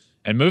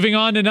 And moving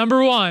on to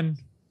number 1,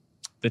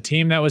 the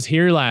team that was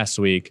here last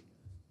week,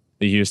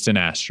 the Houston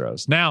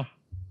Astros. Now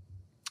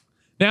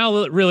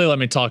really let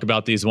me talk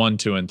about these 1,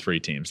 2, and 3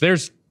 teams.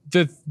 These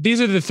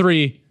are the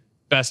 3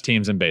 best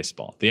teams in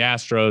baseball: the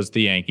Astros,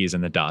 the Yankees,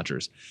 and the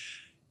Dodgers.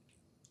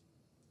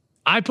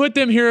 I put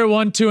them here at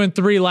 1, 2, and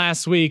 3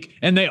 last week,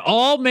 and they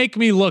all make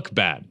me look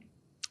bad.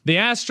 The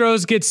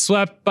Astros get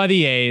swept by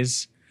the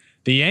A's.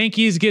 The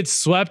Yankees get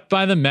swept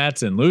by the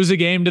Mets and lose a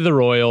game to the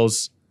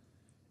Royals.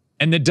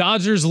 And the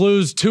Dodgers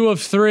lose 2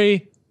 of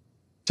 3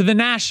 to the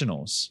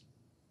Nationals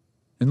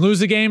and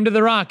lose a game to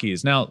the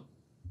Rockies. Now,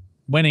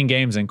 winning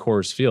games in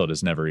Coors Field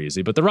is never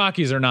easy, but the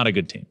Rockies are not a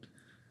good team.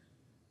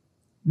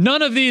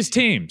 None of these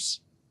teams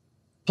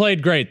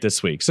played great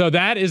this week. So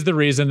that is the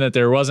reason that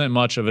there wasn't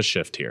much of a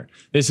shift here.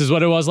 This is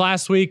what it was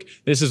last week.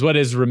 This is what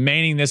is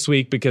remaining this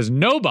week, because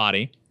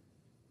nobody,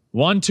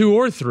 1, 2,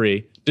 or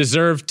 3,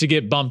 deserved to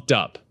get bumped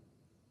up.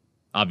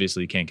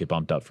 Obviously, you can't get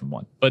bumped up from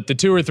 1. But the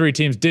 2 or 3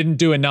 teams didn't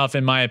do enough,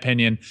 in my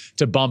opinion,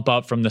 to bump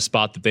up from the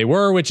spot that they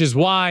were, which is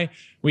why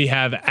we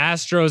have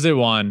Astros at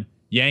 1,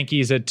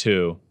 Yankees at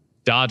 2,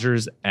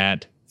 Dodgers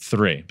at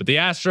 3. But the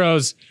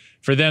Astros,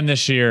 for them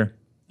this year,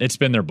 it's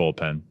been their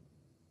bullpen.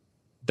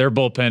 Their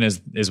bullpen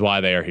is why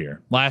they are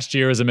here. Last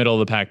year was a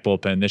middle-of-the-pack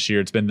bullpen. This year,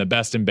 it's been the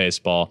best in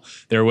baseball.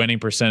 Their winning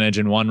percentage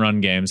in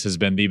one-run games has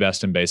been the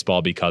best in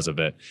baseball because of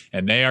it.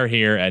 And they are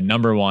here at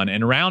number 1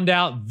 and round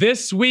out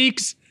this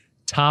week's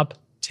top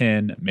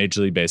 10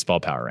 Major League Baseball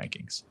power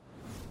rankings.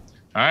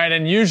 All right,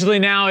 and usually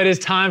now it is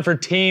time for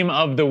Team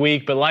of the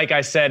Week. But like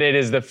I said, it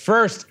is the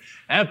first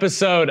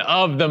episode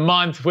of the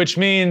month, which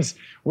means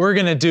we're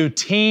going to do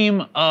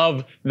Team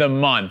of the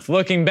Month,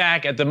 looking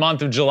back at the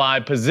month of July,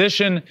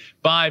 position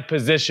by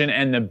position,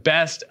 and the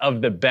best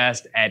of the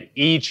best at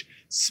each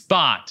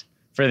spot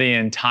for for the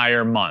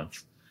entire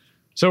month.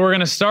 So we're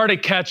going to start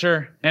at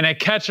catcher. And at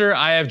catcher,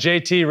 I have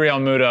JT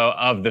Realmuto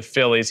of the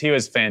Phillies. He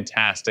was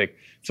fantastic.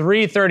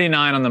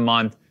 339 on the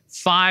month,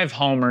 5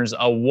 homers,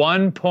 a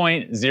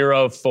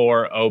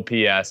 1.04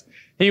 OPS.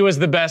 He was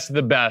the best of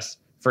the best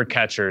for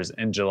catchers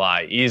in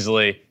July.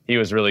 Easily, he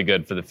was really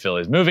good for the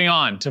Phillies. Moving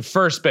on to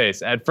first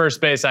base. At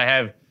first base, I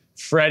have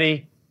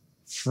Freddie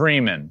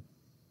Freeman.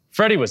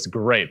 Freddie was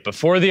great.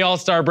 Before the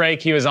All-Star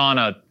break, he was on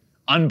an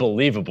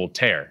unbelievable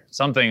tear.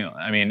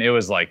 It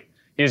was like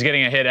he was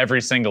getting a hit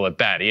every single at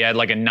bat. He had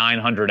like a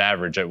 900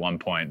 average at one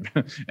point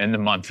in the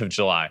month of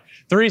July.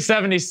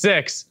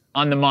 376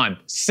 on the month,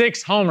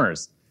 6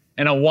 homers,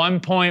 and a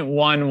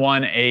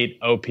 1.118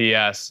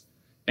 OPS.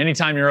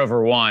 Anytime you're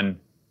over 1,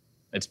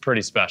 it's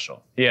pretty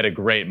special. He had a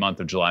great month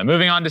of July.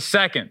 Moving on to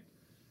second,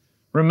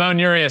 Ramon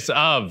Urias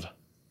of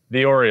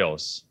the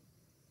Orioles.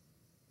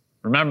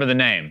 Remember the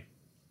name.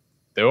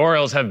 The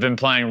Orioles have been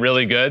playing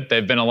really good.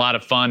 They've been a lot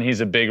of fun. He's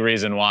a big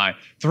reason why.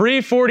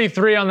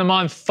 343 on the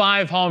month,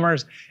 5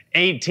 homers,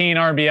 18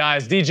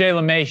 RBIs. DJ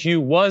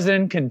LeMahieu was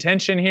in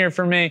contention here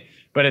for me,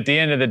 but at the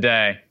end of the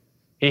day,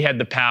 he had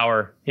the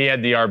power, he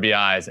had the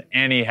RBIs,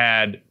 and he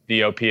had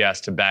the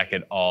OPS to back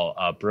it all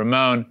up.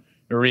 Ramon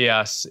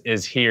Urias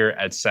is here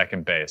at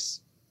second base.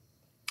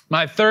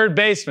 My third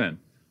baseman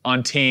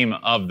on team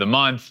of the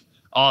month,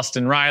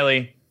 Austin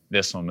Riley.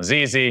 This one was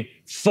easy.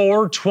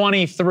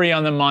 423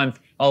 on the month,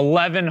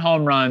 11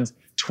 home runs,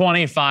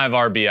 25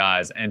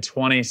 RBIs, and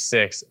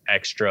 26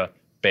 extra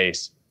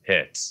base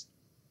hits.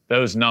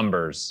 Those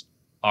numbers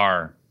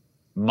are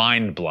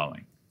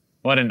mind-blowing.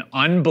 What an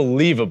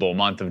unbelievable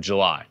month of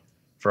July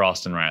for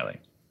Austin Riley.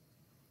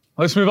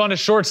 Let's move on to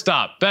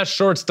shortstop. Best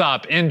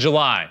shortstop in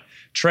July,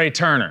 Trey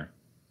Turner.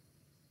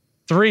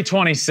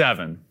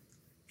 327,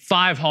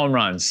 5 home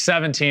runs,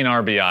 17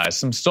 RBIs,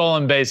 some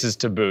stolen bases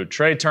to boot.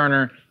 Trey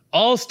Turner,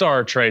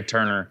 all-star Trey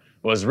Turner,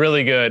 was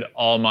really good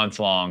all month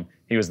long.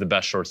 He was the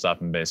best shortstop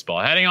in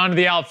baseball. Heading on to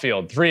the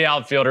outfield, 3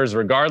 outfielders,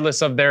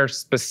 regardless of their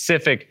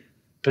specific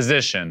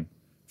position.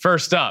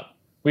 First up,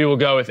 we will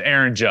go with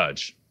Aaron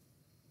Judge.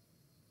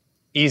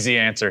 Easy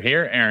answer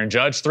here. Aaron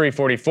Judge,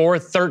 344,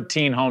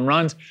 13 home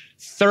runs,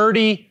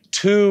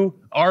 32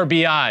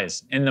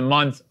 RBIs in the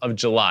month of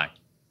July.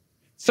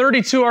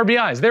 32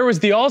 RBIs. There was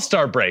the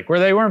All-Star break where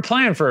they weren't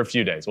playing for a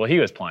few days. Well, he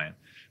was playing.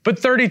 But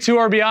 32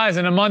 RBIs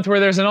in a month where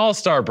there's an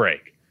All-Star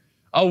break.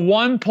 A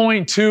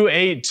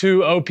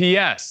 1.282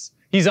 OPS.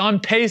 He's on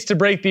pace to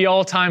break the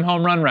all-time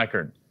home run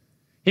record.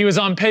 He was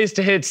on pace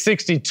to hit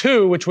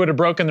 62, which would have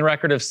broken the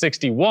record of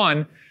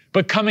 61.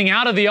 But coming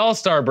out of the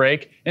All-Star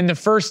break, in the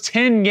first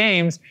 10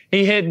 games,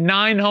 he hit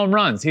 9 home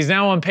runs. He's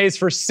now on pace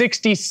for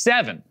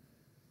 67.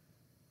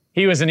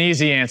 He was an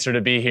easy answer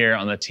to be here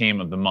on the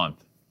team of the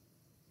month.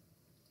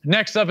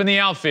 Next up in the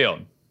outfield,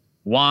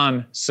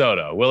 Juan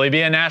Soto. Will he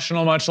be a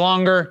National much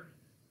longer?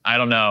 I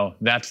don't know.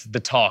 That's the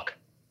talk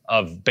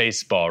of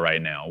baseball right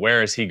now.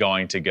 Where is he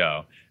going to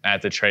go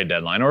at the trade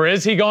deadline? Or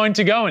is he going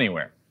to go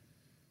anywhere?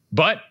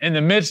 But in the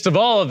midst of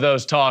all of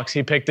those talks,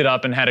 he picked it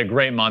up and had a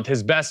great month.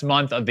 His best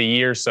month of the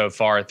year so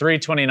far,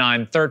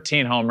 329,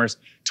 13 homers,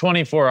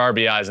 24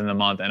 RBIs in the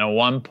month, and a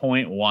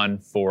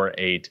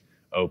 1.148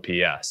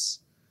 OPS.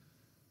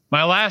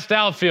 My last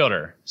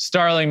outfielder,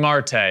 Starling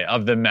Marte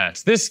of the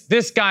Mets.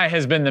 This guy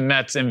has been the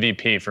Mets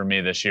MVP for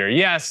me this year.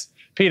 Yes,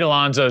 Pete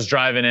Alonso's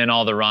driving in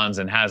all the runs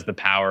and has the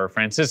power.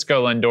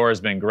 Francisco Lindor has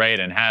been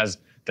great and has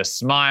the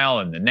smile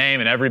and the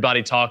name, and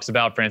everybody talks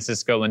about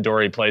Francisco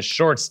Lindor. He plays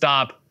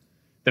shortstop.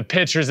 The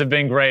pitchers have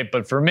been great,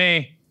 but for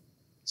me,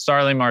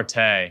 Starling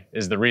Marte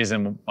is the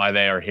reason why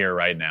they are here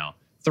right now.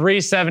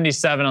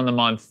 377 on the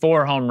month,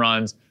 4 home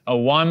runs, a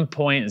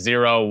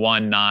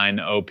 1.019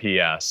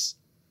 OPS.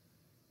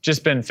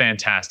 Just been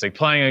fantastic,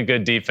 playing a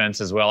good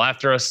defense as well.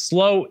 After a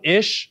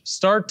slow-ish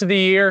start to the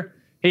year,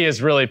 he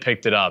has really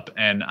picked it up,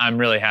 and I'm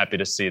really happy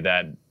to see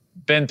that.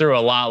 Been through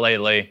a lot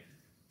lately.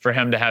 For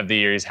him to have the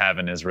year he's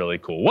having is really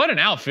cool. What an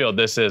outfield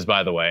this is,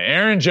 by the way.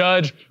 Aaron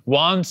Judge,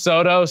 Juan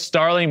Soto,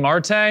 Starling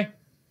Marte.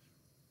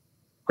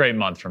 Great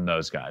month from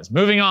those guys.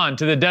 Moving on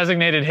to the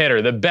designated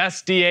hitter, the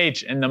best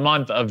DH in the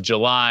month of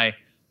July,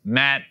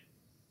 Matt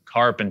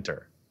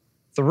Carpenter.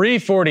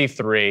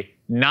 343,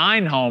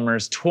 9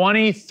 homers,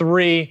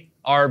 23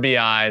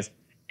 RBIs,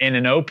 and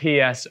an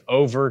OPS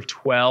over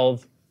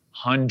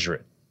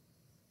 1,200.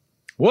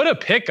 What a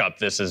pickup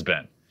this has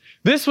been.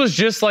 This was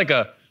just like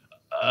a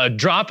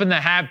drop in the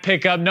hat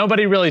pickup.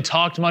 Nobody really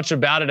talked much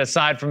about it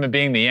aside from it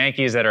being the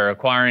Yankees that are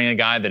acquiring a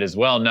guy that is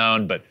well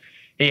known, but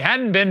he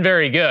hadn't been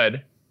very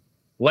good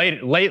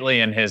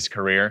lately in his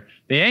career.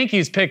 The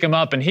Yankees pick him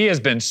up, and he has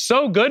been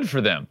so good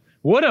for them.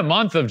 What a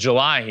month of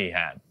July he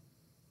had.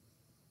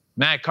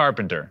 Matt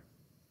Carpenter,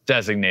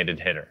 designated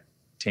hitter,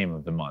 team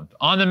of the month.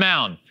 On the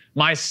mound,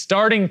 my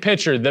starting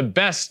pitcher, the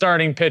best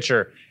starting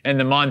pitcher in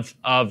the month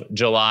of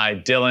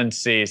July, Dylan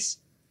Cease.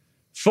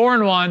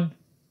 4-1,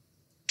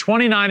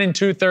 29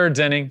 2/3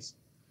 innings,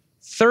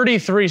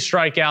 33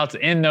 strikeouts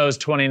in those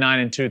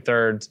 29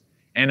 2/3,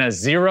 and a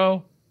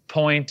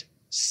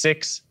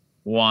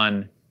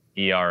 0.61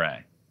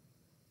 ERA.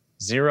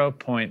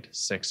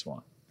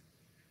 0.61.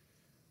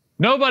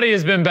 Nobody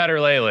has been better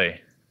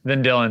lately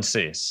than Dylan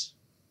Cease.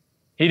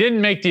 He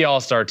didn't make the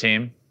All-Star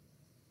team,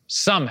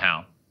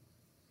 somehow.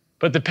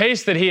 But the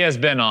pace that he has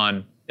been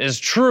on is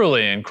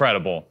truly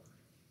incredible.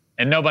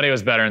 And nobody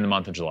was better in the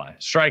month of July.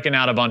 Striking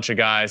out a bunch of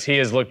guys. He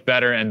has looked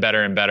better and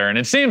better and better. And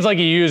it seems like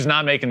he used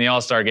not making the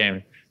All-Star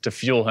game to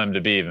fuel him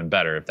to be even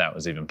better, if that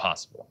was even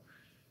possible.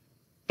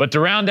 But to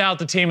round out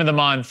the team of the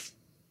month,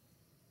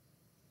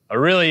 a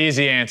really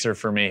easy answer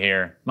for me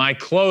here. My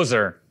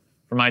closer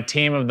for my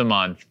team of the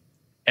month,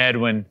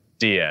 Edwin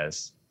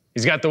Diaz.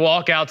 He's got the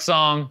walkout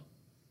song.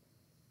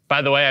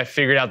 By the way, I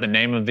figured out the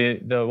name of the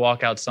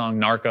walkout song,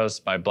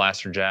 Narcos by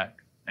Blaster Jack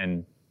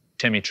and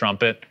Timmy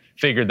Trumpet.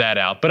 Figured that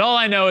out. But all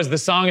I know is the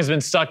song has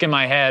been stuck in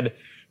my head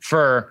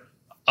for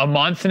a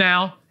month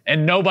now,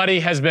 and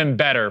nobody has been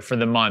better for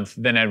the month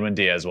than Edwin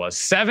Diaz was.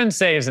 7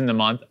 saves in the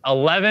month,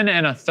 11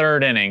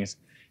 1/3 innings.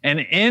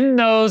 And in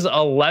those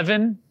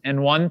 11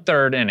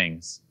 1/3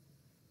 innings,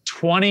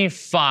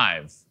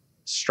 25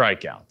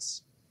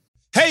 strikeouts.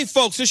 Hey,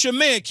 folks, it's your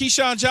man,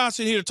 Keyshawn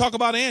Johnson, here to talk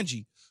about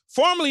Angie,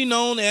 formerly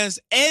known as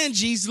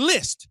Angie's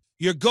List,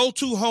 your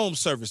go-to home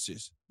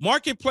services.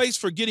 Marketplace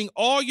for getting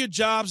all your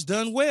jobs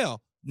done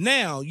well.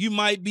 Now, you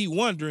might be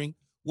wondering,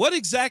 what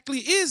exactly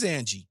is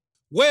Angie?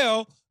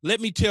 Well, let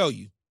me tell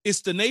you,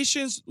 it's the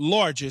nation's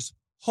largest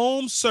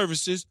home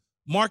services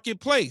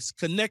marketplace,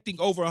 connecting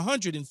over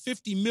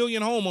 150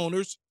 million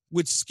homeowners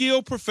with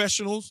skilled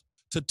professionals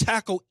to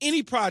tackle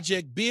any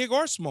project, big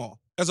or small.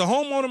 As a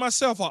homeowner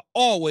myself, I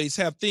always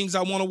have things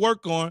I want to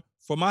work on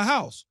for my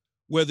house,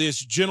 whether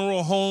it's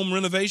general home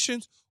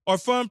renovations or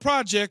fun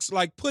projects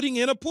like putting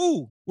in a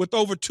pool. With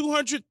over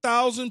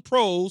 200,000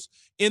 pros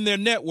in their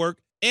network,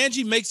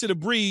 Angie makes it a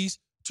breeze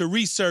to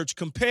research,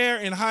 compare,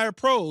 and hire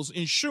pros,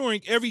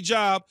 ensuring every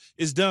job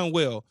is done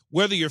well.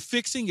 Whether you're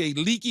fixing a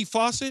leaky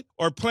faucet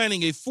or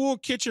planning a full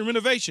kitchen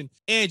renovation,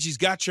 Angie's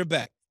got your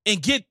back.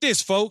 And get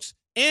this, folks,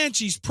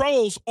 Angie's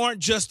pros aren't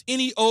just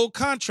any old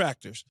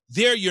contractors.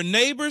 They're your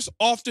neighbors,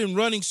 often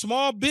running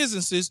small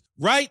businesses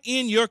right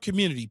in your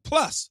community.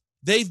 Plus,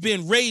 they've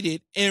been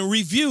rated and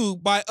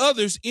reviewed by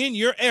others in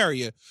your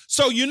area,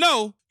 so you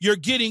know you're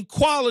getting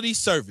quality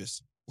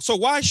service. So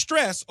why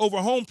stress over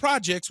home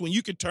projects when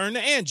you can turn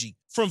to Angie?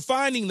 From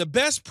finding the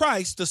best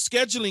price to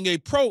scheduling a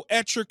pro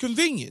at your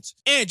convenience,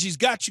 Angie's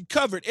got you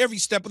covered every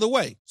step of the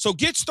way. So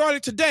get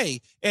started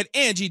today at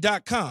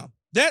Angie.com.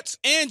 That's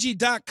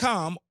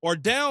Angie.com, or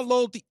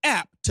download the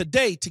app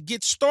today to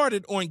get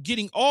started on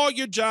getting all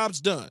your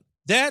jobs done.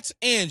 That's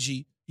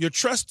Angie, your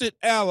trusted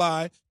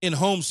ally in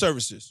home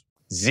services.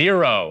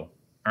 0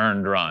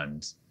 earned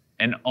runs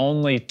and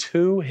only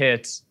 2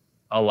 hits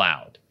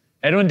allowed.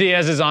 Edwin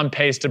Diaz is on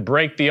pace to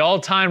break the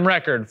all-time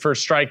record for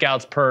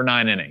strikeouts per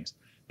 9 innings.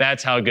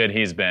 That's how good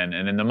he's been.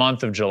 And in the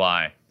month of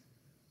July,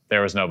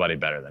 there was nobody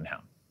better than him.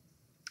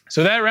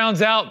 So that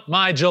rounds out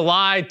my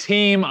July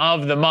team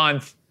of the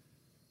month.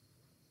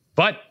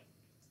 But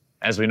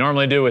as we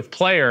normally do with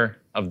player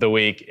of the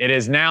week, it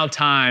is now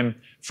time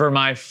for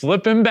my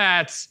Flippin'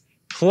 Bats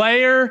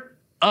player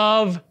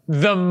of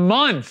the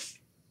month.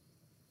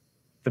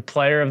 The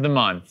player of the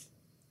month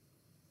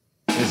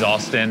is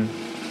Austin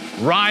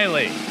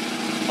Riley.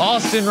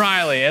 Austin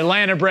Riley,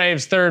 Atlanta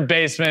Braves third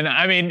baseman.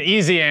 I mean,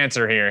 easy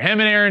answer here. Him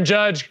and Aaron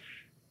Judge,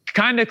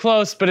 kind of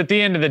close, but at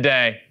the end of the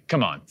day,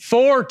 come on.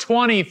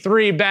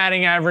 423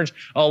 batting average,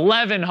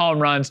 11 home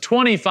runs,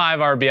 25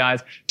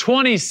 RBIs,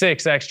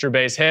 26 extra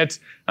base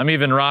hits. I'm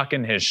even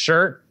rocking his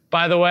shirt,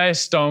 by the way.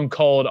 Stone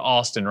Cold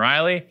Austin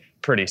Riley.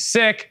 Pretty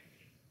sick.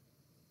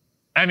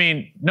 I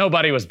mean,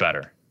 nobody was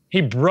better.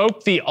 He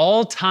broke the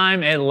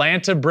all-time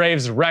Atlanta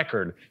Braves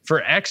record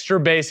for extra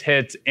base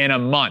hits in a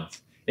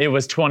month. It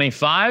was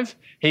 25.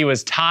 He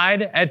was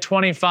tied at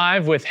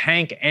 25 with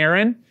Hank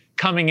Aaron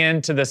coming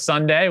into the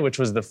Sunday, which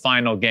was the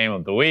final game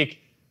of the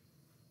week.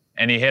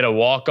 And he hit a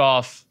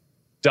walk-off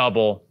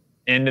double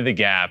into the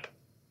gap.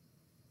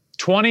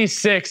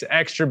 26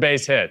 extra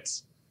base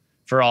hits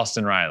for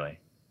Austin Riley.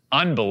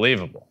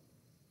 Unbelievable.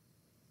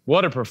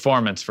 What a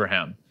performance for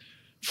him.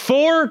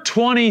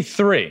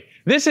 423.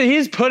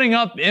 He's putting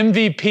up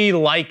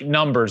MVP-like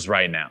numbers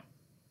right now.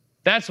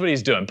 That's what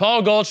he's doing.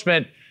 Paul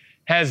Goldschmidt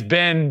has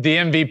been the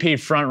MVP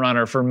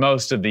frontrunner for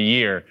most of the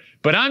year.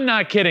 But I'm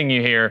not kidding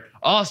you here.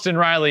 Austin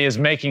Riley is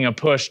making a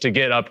push to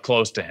get up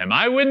close to him.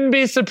 I wouldn't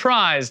be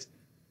surprised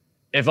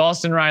if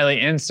Austin Riley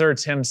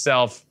inserts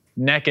himself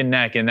neck and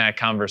neck in that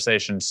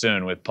conversation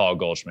soon with Paul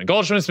Goldschmidt.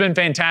 Goldschmidt's been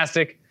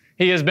fantastic.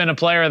 He has been a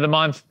player of the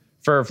month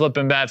for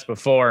Flippin' Bats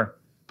before.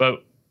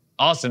 But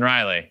Austin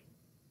Riley,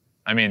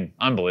 I mean,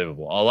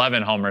 unbelievable.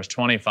 11 homers,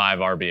 25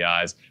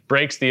 RBIs,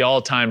 breaks the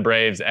all-time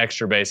Braves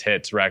extra base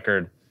hits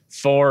record,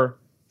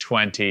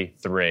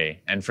 423.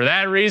 And for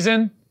that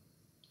reason,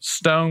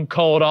 Stone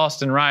Cold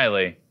Austin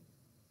Riley,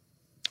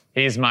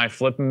 he's my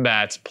Flippin'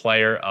 Bats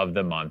player of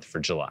the month for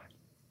July.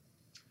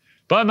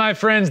 But my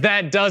friends,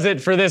 that does it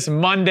for this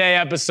Monday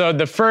episode,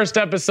 the first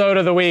episode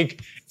of the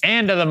week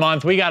and of the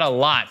month. We got a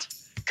lot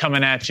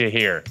coming at you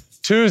here.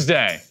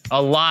 Tuesday,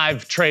 a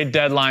live trade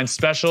deadline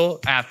special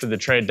after the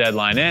trade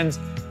deadline ends.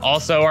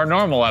 Also, our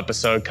normal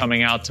episode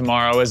coming out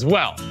tomorrow as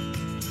well.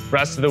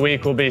 Rest of the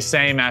week will be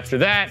same after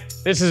that.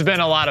 This has been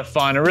a lot of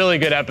fun, a really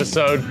good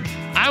episode.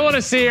 I want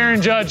to see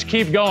Aaron Judge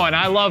keep going.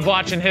 I love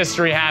watching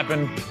history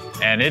happen,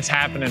 and it's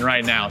happening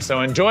right now. So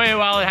enjoy it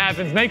while it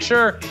happens. Make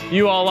sure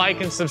you all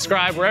like and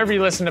subscribe wherever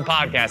you listen to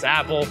podcasts.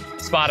 Apple,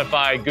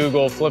 Spotify,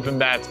 Google, Flippin'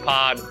 Bats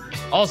Pod.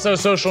 Also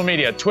social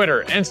media,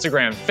 Twitter,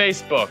 Instagram,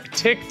 Facebook,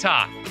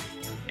 TikTok,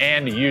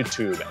 and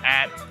YouTube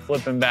at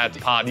Flippin' Bats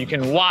Pod. You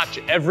can watch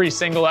every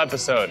single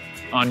episode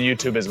on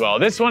YouTube as well.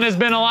 This one has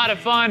been a lot of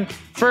fun.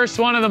 First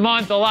one of the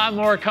month, a lot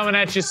more coming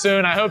at you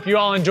soon. I hope you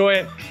all enjoy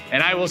it,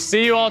 and I will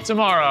see you all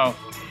tomorrow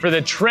for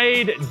the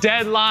trade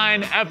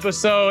deadline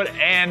episode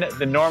and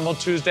the normal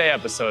Tuesday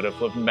episode of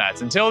Flippin'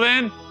 Bats. Until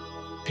then,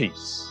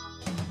 peace.